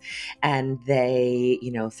purpose. And they,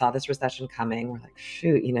 saw this recession coming. We're like,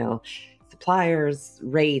 shoot, suppliers,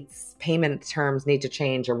 rates, payment terms need to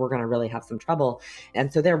change, or we're going to really have some trouble.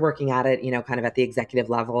 And so they're working at it, kind of at the executive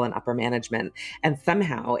level and upper management. And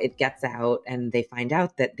somehow it gets out and they find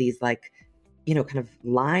out that these kind of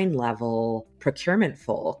line level procurement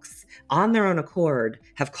folks on their own accord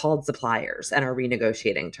have called suppliers and are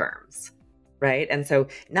renegotiating terms. Right. And so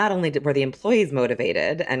not only were the employees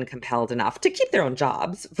motivated and compelled enough to keep their own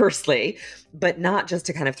jobs, firstly, but not just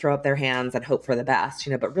to kind of throw up their hands and hope for the best,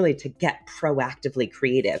 but really to get proactively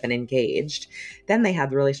creative and engaged. Then they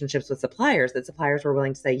had the relationships with suppliers that suppliers were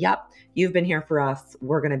willing to say, yep, you've been here for us.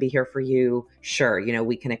 We're going to be here for you. Sure.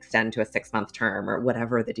 We can extend to a 6-month term or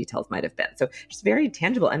whatever the details might have been. So just very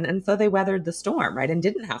tangible. And so they weathered the storm, right? And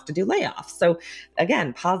didn't have to do layoffs. So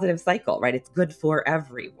again, positive cycle, right? It's good for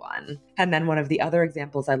everyone. And then one of the other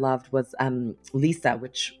examples I loved was Lisa,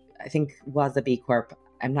 which I think was a B Corp.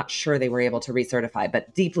 I'm not sure they were able to recertify,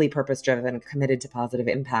 but deeply purpose-driven, committed to positive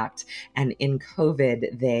impact. And in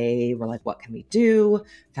COVID, they were like, what can we do?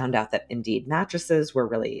 Found out that indeed mattresses were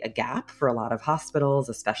really a gap for a lot of hospitals,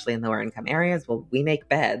 especially in lower income areas. Well, we make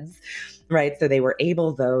beds, right? So they were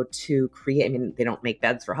able, though, to create, they don't make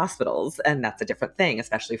beds for hospitals, and that's a different thing,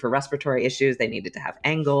 especially for respiratory issues. They needed to have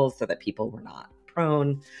angles so that people were not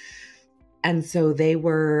prone. And so they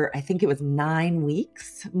were, I think it was 9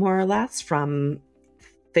 weeks, more or less, from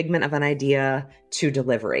figment of an idea to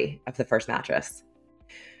delivery of the first mattress,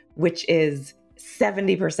 which is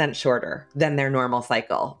 70% shorter than their normal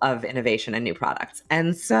cycle of innovation and new products.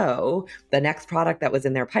 And so the next product that was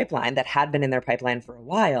in their pipeline, that had been in their pipeline for a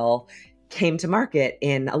while, came to market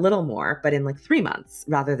in a little more, but in like 3 months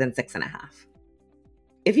rather than 6.5.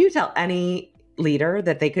 If you tell any leader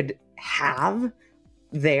that they could have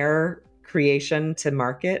their creation to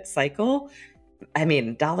market cycle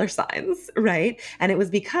dollar signs, right? And it was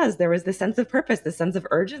because there was this sense of purpose, this sense of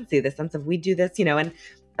urgency, this sense of we do this, and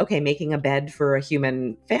okay, making a bed for a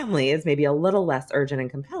human family is maybe a little less urgent and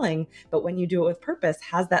compelling, but when you do it with purpose,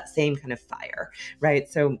 has that same kind of fire, right?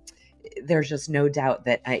 So there's just no doubt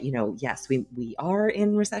that, yes, we are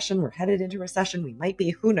in recession. We're headed into recession. We might be,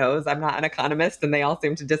 who knows? I'm not an economist and they all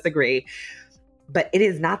seem to disagree. But it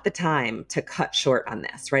is not the time to cut short on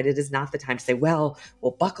this, right? It is not the time to say, well,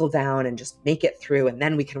 we'll buckle down and just make it through, and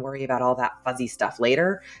then we can worry about all that fuzzy stuff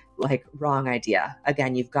later. Like, wrong idea.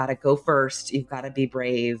 Again, you've got to go first. You've got to be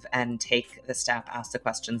brave and take the step, ask the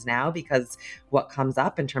questions now, because what comes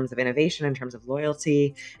up in terms of innovation, in terms of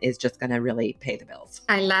loyalty, is just going to really pay the bills.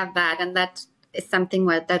 I love that. And that is something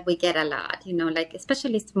that we get a lot, like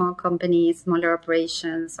especially small companies, smaller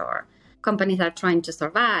operations, or companies are trying to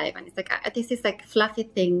survive. And it's like, this is like fluffy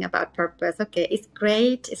thing about purpose. Okay, it's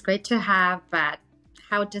great to have, but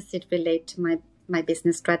how does it relate to my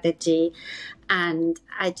business strategy? And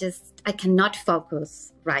I cannot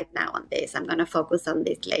focus right now on this. I'm going to focus on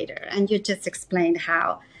this later. And you just explained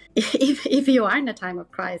how if you are in a time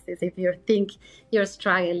of crisis, if you think you're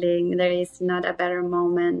struggling, there is not a better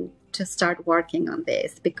moment to start working on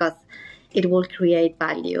this, because it will create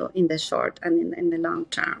value in the short and in the long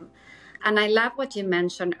term. And I love what you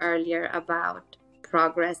mentioned earlier about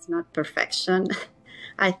progress, not perfection.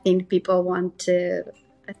 I think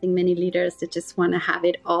many leaders, they just want to have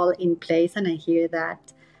it all in place. And I hear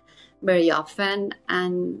that very often.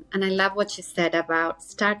 And I love what you said about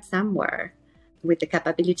start somewhere with the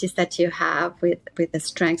capabilities that you have, with the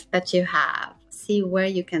strengths that you have. See where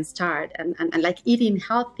you can start. And like eating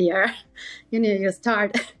healthier, you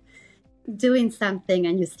start doing something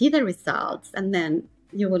and you see the results, and then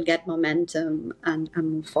you will get momentum and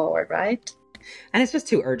move forward, right? And it's just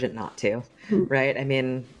too urgent not to,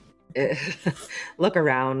 right? Look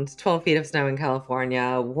around, 12 feet of snow in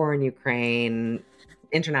California, war in Ukraine,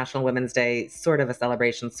 International Women's Day, sort of a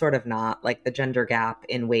celebration, sort of not. Like, the gender gap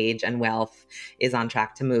in wage and wealth is on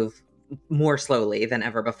track to move more slowly than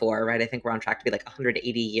ever before, right? I think we're on track to be like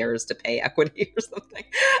 180 years to pay equity or something.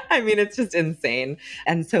 It's just insane.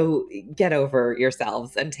 And so get over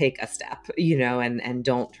yourselves and take a step, and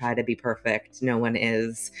don't try to be perfect. No one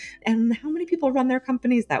is. And how many people run their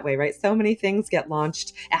companies that way, right? So many things get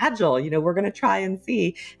launched agile, we're going to try and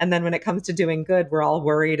see. And then when it comes to doing good, we're all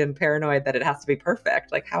worried and paranoid that it has to be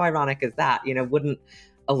perfect. Like, how ironic is that? Wouldn't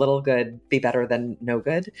a little good be better than no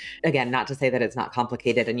good? Again, not to say that it's not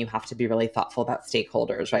complicated and you have to be really thoughtful about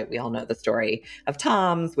stakeholders, right? We all know the story of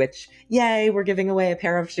Tom's, which, yay, we're giving away a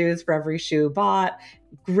pair of shoes for every shoe bought.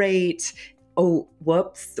 Great. Oh,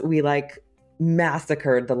 whoops. We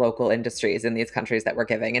massacred the local industries in these countries that we're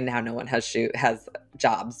giving, and now no one has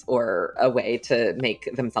jobs or a way to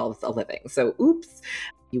make themselves a living. So oops.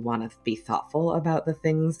 You want to be thoughtful about the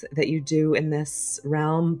things that you do in this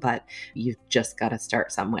realm, but you've just got to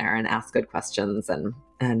start somewhere and ask good questions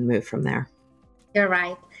and move from there. You're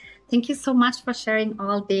right. Thank you so much for sharing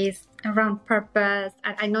all this around purpose.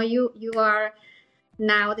 And I know you are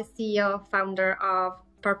now the CEO, founder of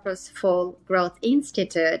Purposeful Growth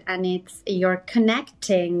Institute, and you're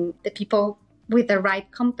connecting the people with the right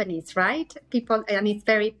companies, right? People, and it's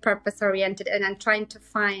very purpose oriented, and I'm trying to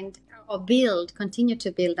find or continue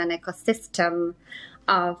to build an ecosystem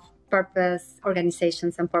of purpose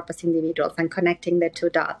organizations and purpose individuals, and connecting the two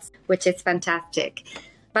dots, which is fantastic.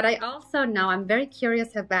 But I also know I'm very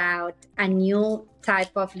curious about a new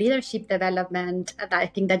type of leadership development that I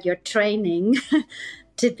think that you're training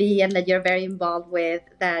to be, and that you're very involved with,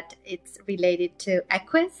 that it's related to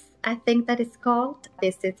Equus, I think that it's called.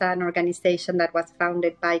 This is an organization that was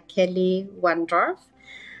founded by Kelly Wandorf,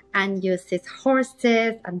 and uses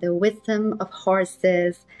horses and the wisdom of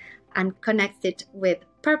horses and connects it with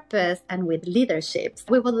purpose and with leadership.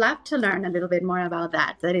 We would love to learn a little bit more about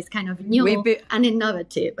that. That is kind of new and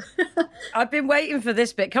innovative. I've been waiting for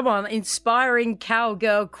this bit. Come on, Inspiring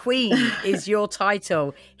Cowgirl Queen is your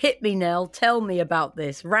title. Hit me, Nell. Tell me about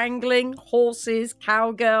this. Wrangling, horses,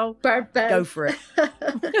 cowgirl. Purpose. Go for it.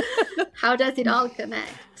 How does it all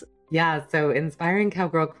connect? Yeah, so Inspiring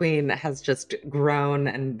Cowgirl Queen has just grown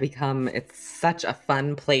and it's such a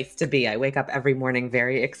fun place to be. I wake up every morning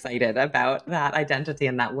very excited about that identity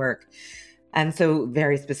and that work. And so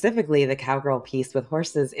very specifically, the cowgirl piece with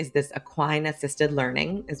horses is this equine assisted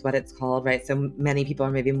learning is what it's called, right? So many people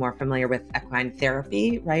are maybe more familiar with equine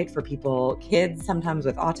therapy, right? For kids sometimes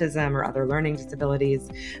with autism or other learning disabilities,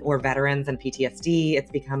 or veterans and PTSD.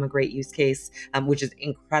 It's become a great use case, which is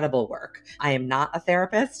incredible work. I am not a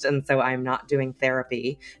therapist, and so I'm not doing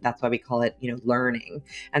therapy. That's why we call it, learning.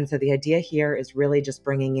 And so the idea here is really just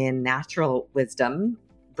bringing in natural wisdom,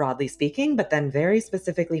 broadly speaking, but then very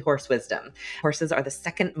specifically horse wisdom. Horses are the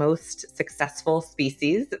second most successful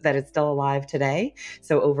species that is still alive today.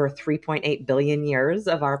 So over 3.8 billion years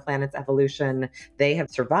of our planet's evolution, they have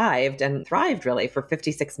survived and thrived really for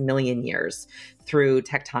 56 million years through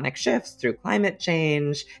tectonic shifts, through climate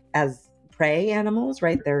change, as prey animals,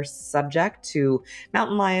 right? They're subject to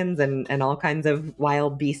mountain lions and all kinds of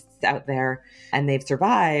wild beasts out there. And they've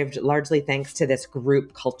survived largely thanks to this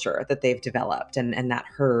group culture that they've developed and that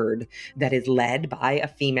herd that is led by a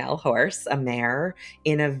female horse, a mare,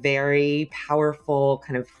 in a very powerful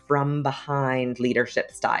kind of from behind leadership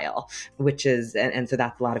style, which is, and so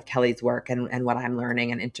that's a lot of Kelly's work and what I'm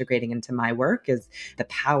learning and integrating into my work is the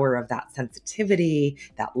power of that sensitivity,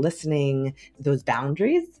 that listening, those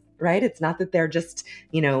boundaries. Right? It's not that they're just,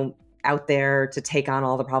 out there to take on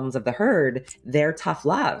all the problems of the herd. They're tough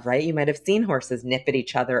love, right? You might have seen horses nip at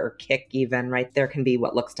each other or kick even, right? There can be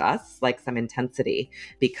what looks to us like some intensity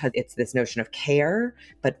because it's this notion of care,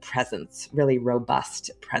 but presence, really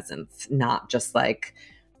robust presence, not just like,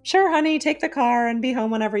 sure, honey, take the car and be home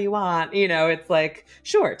whenever you want. It's like,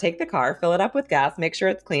 sure, take the car, fill it up with gas, make sure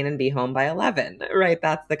it's clean and be home by 11, right?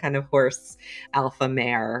 That's the kind of horse alpha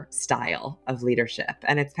mare style of leadership.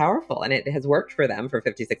 And it's powerful and it has worked for them for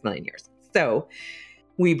 56 million years. So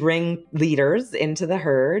we bring leaders into the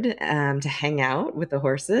herd to hang out with the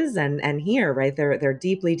horses and here, right, they're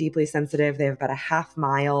deeply, deeply sensitive. They have about a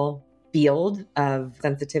half-mile field of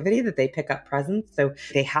sensitivity that they pick up presence. So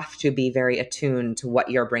they have to be very attuned to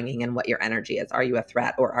what you're bringing and what your energy is. Are you a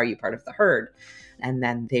threat or are you part of the herd? And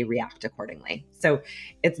then they react accordingly. So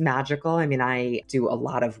it's magical. I mean, I do a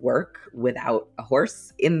lot of work without a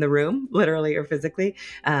horse in the room, literally or physically.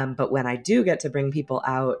 But when I do get to bring people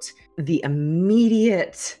out, the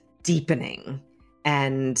immediate deepening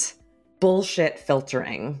and bullshit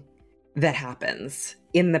filtering that happens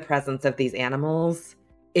in the presence of these animals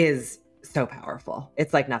is so powerful.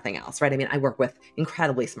 It's like nothing else, right? I mean, I work with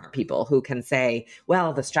incredibly smart people who can say,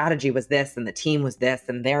 well, the strategy was this and the team was this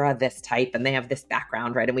and they're of this type and they have this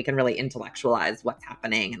background, right? And we can really intellectualize what's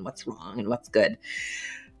happening and what's wrong and what's good.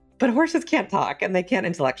 But horses can't talk and they can't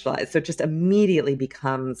intellectualize. So it just immediately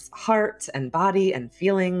becomes heart and body and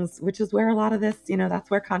feelings, which is where a lot of this,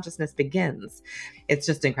 that's where consciousness begins. It's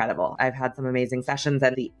just incredible. I've had some amazing sessions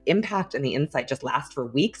and the impact and the insight just last for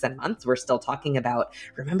weeks and months. We're still talking about,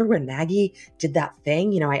 remember when Maggie did that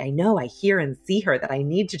thing? I know I hear and see her that I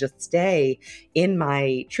need to just stay in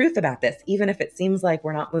my truth about this, even if it seems like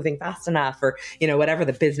we're not moving fast enough or, whatever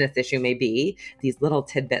the business issue may be. These little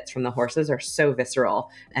tidbits from the horses are so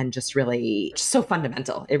visceral and just really so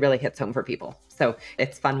fundamental. It really hits home for people. So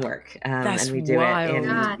it's fun work. And we do wild.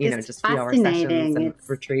 it in, just few hour sessions and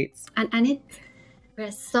retreats. And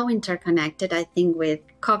we're so interconnected. I think with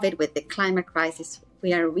COVID, with the climate crisis,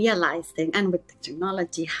 we are realizing, and with the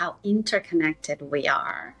technology, how interconnected we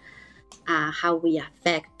are, how we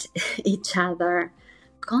affect each other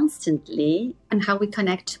constantly, and how we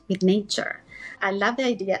connect with nature. I love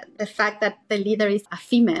the fact that the leader is a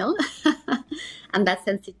female and that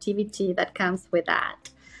sensitivity that comes with that.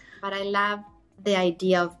 But I love the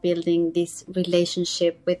idea of building this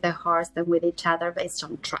relationship with the horse and with each other based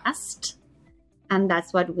on trust. And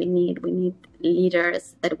that's what we need. We need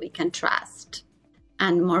leaders that we can trust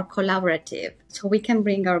and more collaborative so we can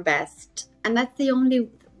bring our best. And that's the only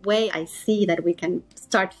way I see that we can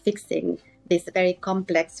start fixing these very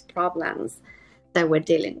complex problems that we're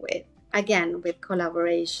dealing with. Again, with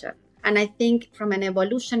collaboration. And I think from an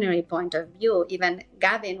evolutionary point of view, even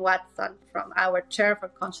Gavin Watson from our Chair for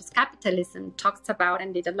Conscious Capitalism talks about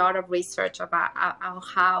and did a lot of research about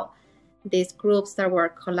how these groups that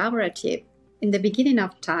were collaborative in the beginning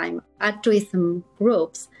of time, altruism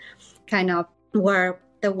groups kind of were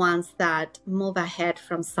the ones that move ahead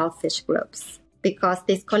from selfish groups, because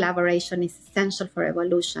this collaboration is essential for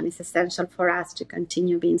evolution, it's essential for us to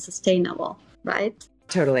continue being sustainable, right?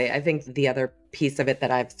 Totally. I think the other piece of it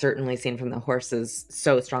that I've certainly seen from the horses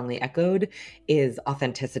so strongly echoed is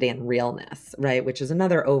authenticity and realness, right? Which is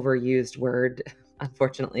another overused word,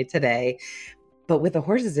 unfortunately, today. But with the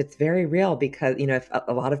horses, it's very real because, if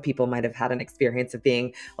a lot of people might have had an experience of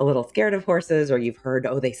being a little scared of horses, or you've heard,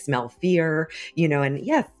 oh, they smell fear, and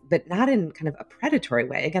yes, but not in kind of a predatory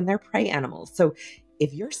way. Again, they're prey animals. So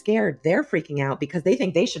if you're scared, they're freaking out because they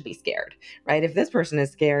think they should be scared, right? If this person is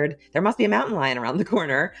scared, there must be a mountain lion around the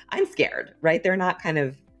corner. I'm scared, right? They're not kind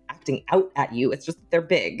of acting out at you. It's just they're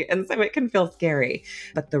big. And so it can feel scary.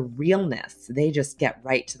 But the realness, they just get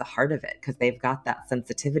right to the heart of it because they've got that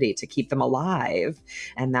sensitivity to keep them alive.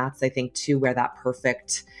 And that's, I think, too, where that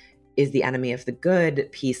perfect is the enemy of the good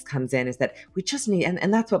piece comes in, is that we just need,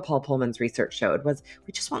 and that's what Paul Pullman's research showed, was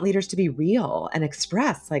we just want leaders to be real and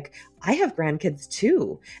express, like, I have grandkids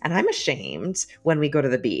too, and I'm ashamed when we go to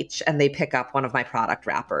the beach and they pick up one of my product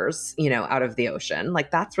wrappers, out of the ocean. Like,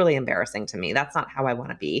 that's really embarrassing to me. That's not how I want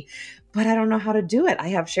to be, but I don't know how to do it. I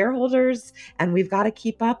have shareholders and we've got to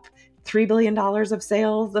keep up $3 billion of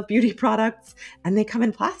sales of beauty products, and they come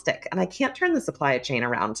in plastic, and I can't turn the supply chain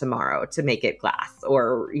around tomorrow to make it glass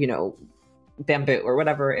or, bamboo or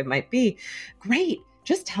whatever it might be. Great.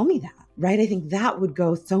 Just tell me that, right? I think that would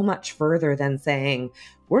go so much further than saying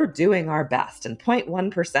we're doing our best and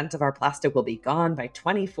 0.1% of our plastic will be gone by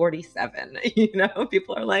 2047.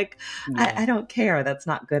 People are like, yeah. I don't care. That's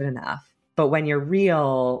not good enough. But when you're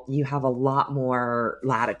real, you have a lot more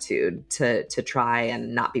latitude to try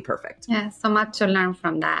and not be perfect. Yeah, so much to learn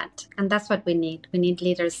from that. And that's what we need. We need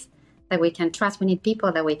leaders that we can trust. We need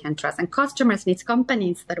people that we can trust. And customers need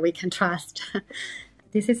companies that we can trust.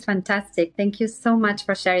 This is fantastic. Thank you so much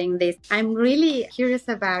for sharing this. I'm really curious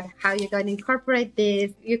about how you're going to incorporate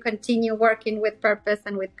this. You continue working with purpose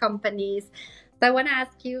and with companies. So I want to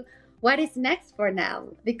ask you, what is next for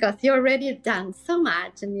Nell? Because you already done so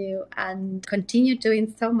much and continue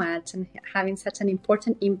doing so much and having such an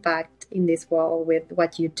important impact in this world with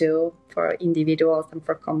what you do for individuals and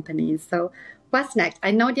for companies. So what's next? I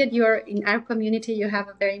know that you're in our community, you have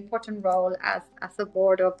a very important role as a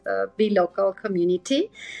board of the Be Local community.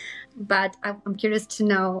 But I'm curious to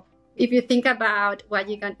know if you think about what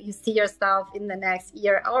you see yourself in the next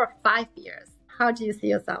year or 5 years. How do you see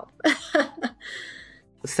yourself?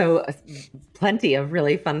 So plenty of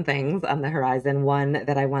really fun things on the horizon. One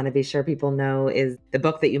that I want to be sure people know is the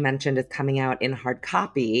book that you mentioned is coming out in hard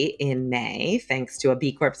copy in May, thanks to a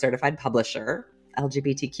B Corp certified publisher,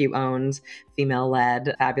 LGBTQ owned, female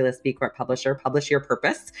led, fabulous B Corp publisher, Publish Your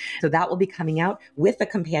Purpose. So that will be coming out with a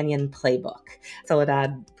companion playbook.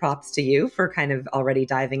 Soledad, props to you for kind of already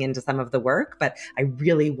diving into some of the work, but I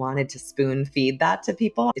really wanted to spoon feed that to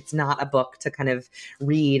people. It's not a book to kind of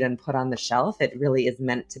read and put on the shelf. It really is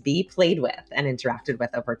meant to be played with and interacted with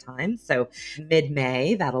over time. So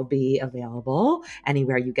mid-May, that'll be available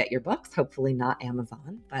anywhere you get your books, hopefully not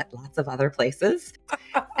Amazon, but lots of other places.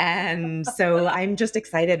 And so I'm just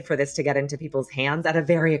excited for this to get into people's hands at a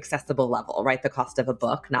very accessible level, right? The cost of a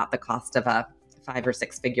book, not the cost of a 5 or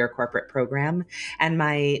 6 figure corporate program. And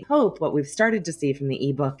my hope, what we've started to see from the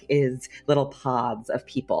ebook, is little pods of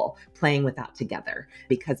people playing with that together,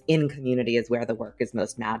 because in community is where the work is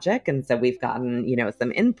most magic. And so we've gotten,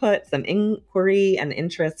 some input, some inquiry and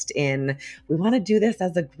interest in, we want to do this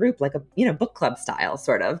as a group, like a, book club style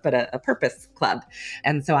sort of, but a purpose club.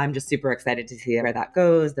 And so I'm just super excited to see where that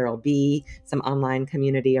goes. There'll be some online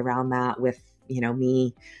community around that with,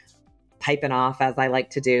 me piping off as I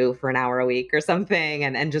like to do for an hour a week or something,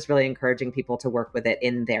 and just really encouraging people to work with it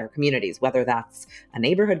in their communities, whether that's a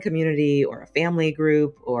neighborhood community or a family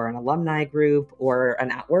group or an alumni group or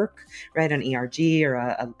an at work, right? An ERG or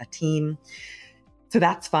a team. So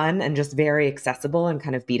that's fun and just very accessible and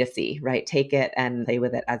kind of B2C, right? Take it and play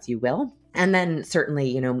with it as you will. And then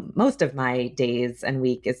certainly, most of my days and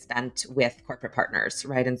week is spent with corporate partners,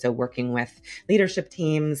 right? And so working with leadership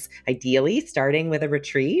teams, ideally starting with a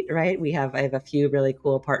retreat, right? I have a few really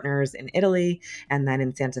cool partners in Italy and then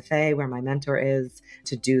in Santa Fe, where my mentor is,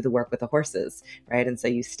 to do the work with the horses, right? And so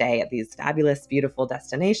you stay at these fabulous, beautiful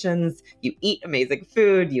destinations, you eat amazing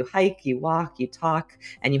food, you hike, you walk, you talk,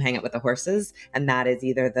 and you hang out with the horses. And that is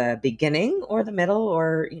either the beginning or the middle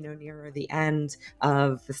or, nearer the end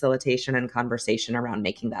of facilitation and conversation around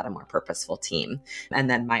making that a more purposeful team. And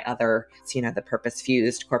then my other, the purpose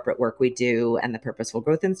fused corporate work we do and the Purposeful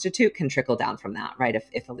Growth Institute can trickle down from that, right?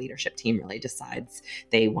 If a leadership team really decides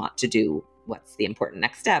they want to do what's the important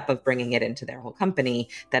next step of bringing it into their whole company,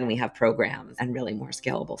 then we have programs and really more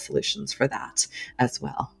scalable solutions for that as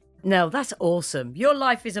well. Nell, that's awesome. Your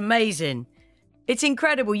life is amazing. It's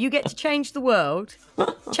incredible. You get to change the world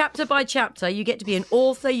chapter by chapter. You get to be an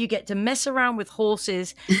author. You get to mess around with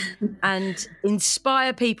horses and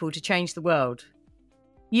inspire people to change the world.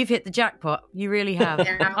 You've hit the jackpot. You really have.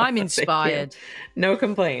 Yeah. I'm inspired. No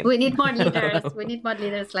complaints. We need more leaders. We need more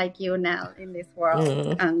leaders like you now in this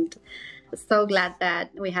world. And so glad that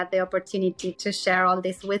we had the opportunity to share all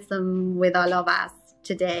this wisdom with all of us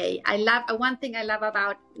today. One thing I love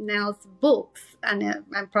about Nell's books, and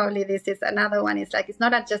probably this is another one, it's like, it's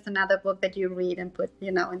not just another book that you read and put,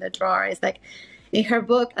 in the drawer. It's like, in her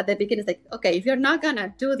book at the beginning, it's like, okay, if you're not going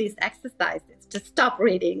to do these exercises, just stop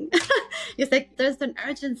reading. It's like, there's an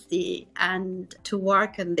urgency and to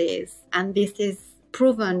work on this. And this is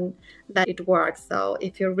proven that it works. So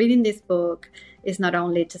if you're reading this book, it's not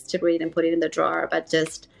only just to read and put it in the drawer, but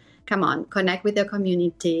just come on, connect with the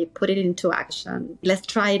community, put it into action. Let's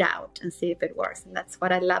try it out and see if it works. And that's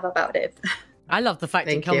what I love about it. I love the fact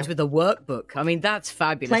it comes with a workbook. I mean, that's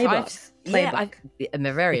fabulous. Playbook. I'm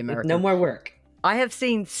very American. No more work. I have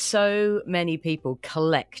seen so many people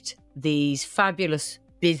collect these fabulous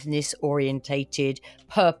business-orientated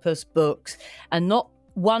purpose books and not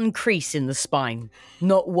one crease in the spine,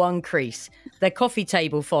 not one crease. They're coffee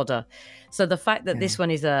table fodder. So the fact that this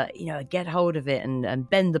one is get hold of it and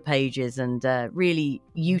bend the pages and really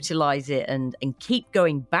utilize it and keep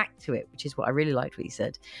going back to it, which is what I really liked what you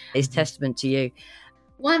said, is testament to you.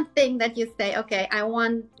 One thing that you say, okay, I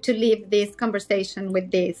want to leave this conversation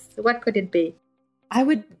with this. What could it be? I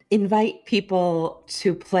would invite people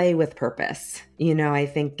to play with purpose. I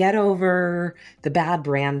think get over the bad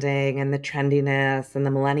branding and the trendiness and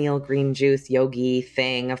the millennial green juice yogi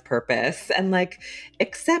thing of purpose and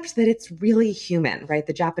accept that it's really human, right?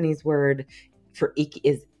 The Japanese word for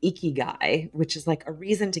is ikigai, which is a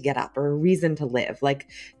reason to get up or a reason to live.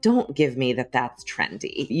 Don't give me that that's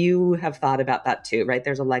trendy. You have thought about that too, right?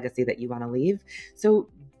 There's a legacy that you want to leave. So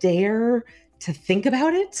dare to think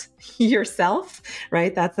about it yourself,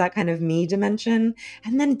 right? That's that kind of me dimension.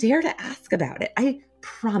 And then dare to ask about it. I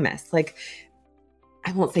promise, I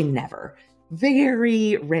won't say never,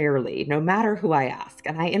 very rarely, no matter who I ask.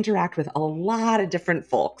 And I interact with a lot of different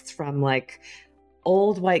folks from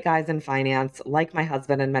old white guys in finance, like my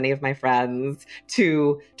husband and many of my friends,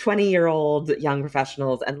 to 20-year-old young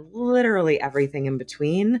professionals and literally everything in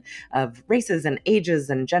between of races and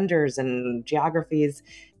ages and genders and geographies.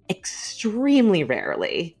 Extremely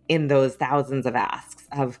rarely in those thousands of asks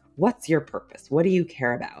of what's your purpose? What do you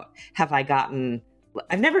care about? I've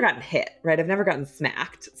never gotten hit, right? I've never gotten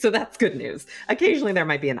smacked. So that's good news. Occasionally there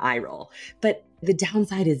might be an eye roll, but the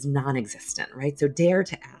downside is non-existent, right? So dare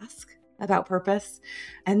to ask about purpose.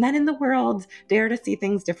 And then in the world, dare to see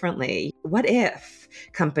things differently. What if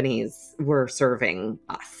companies were serving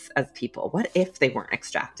us as people? What if they weren't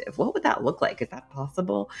extractive? What would that look like? Is that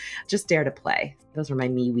possible? Just dare to play. Those are my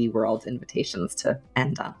MeWe World invitations to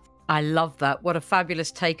end on. I love that. What a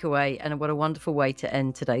fabulous takeaway and what a wonderful way to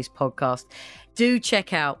end today's podcast. Do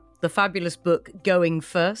check out the fabulous book, Going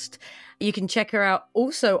First. You can check her out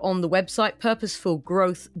also on the website,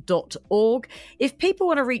 purposefulgrowth.org. If people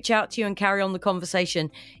want to reach out to you and carry on the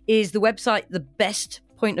conversation, is the website the best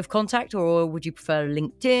point of contact, or would you prefer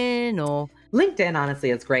LinkedIn or? LinkedIn,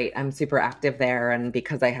 honestly, is great. I'm super active there. And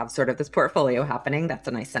because I have sort of this portfolio happening, that's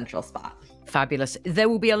a nice central spot. Fabulous. There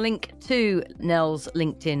will be a link to Nell's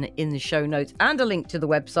LinkedIn in the show notes and a link to the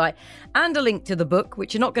website and a link to the book,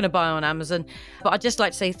 which you're not going to buy on Amazon. But I'd just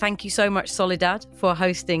like to say thank you so much, Soledad, for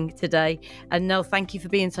hosting today. And Nell, thank you for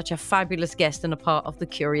being such a fabulous guest and a part of The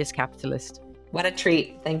Curious Capitalist. What a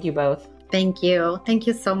treat. Thank you both. Thank you. Thank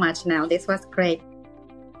you so much, Nell. This was great.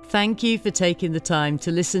 Thank you for taking the time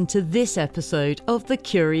to listen to this episode of The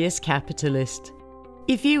Curious Capitalist.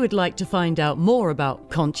 If you would like to find out more about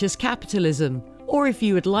conscious capitalism, or if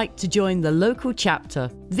you would like to join the local chapter,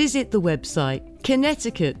 visit the website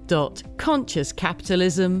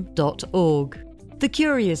connecticut.consciouscapitalism.org. The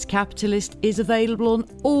Curious Capitalist is available on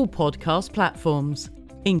all podcast platforms,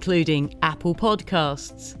 including Apple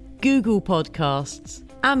Podcasts, Google Podcasts,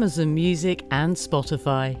 Amazon Music, and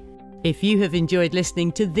Spotify. If you have enjoyed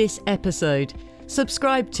listening to this episode,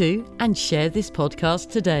 subscribe to and share this podcast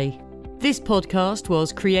today. This podcast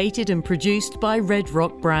was created and produced by Red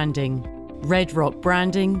Rock Branding,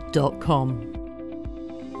 redrockbranding.com.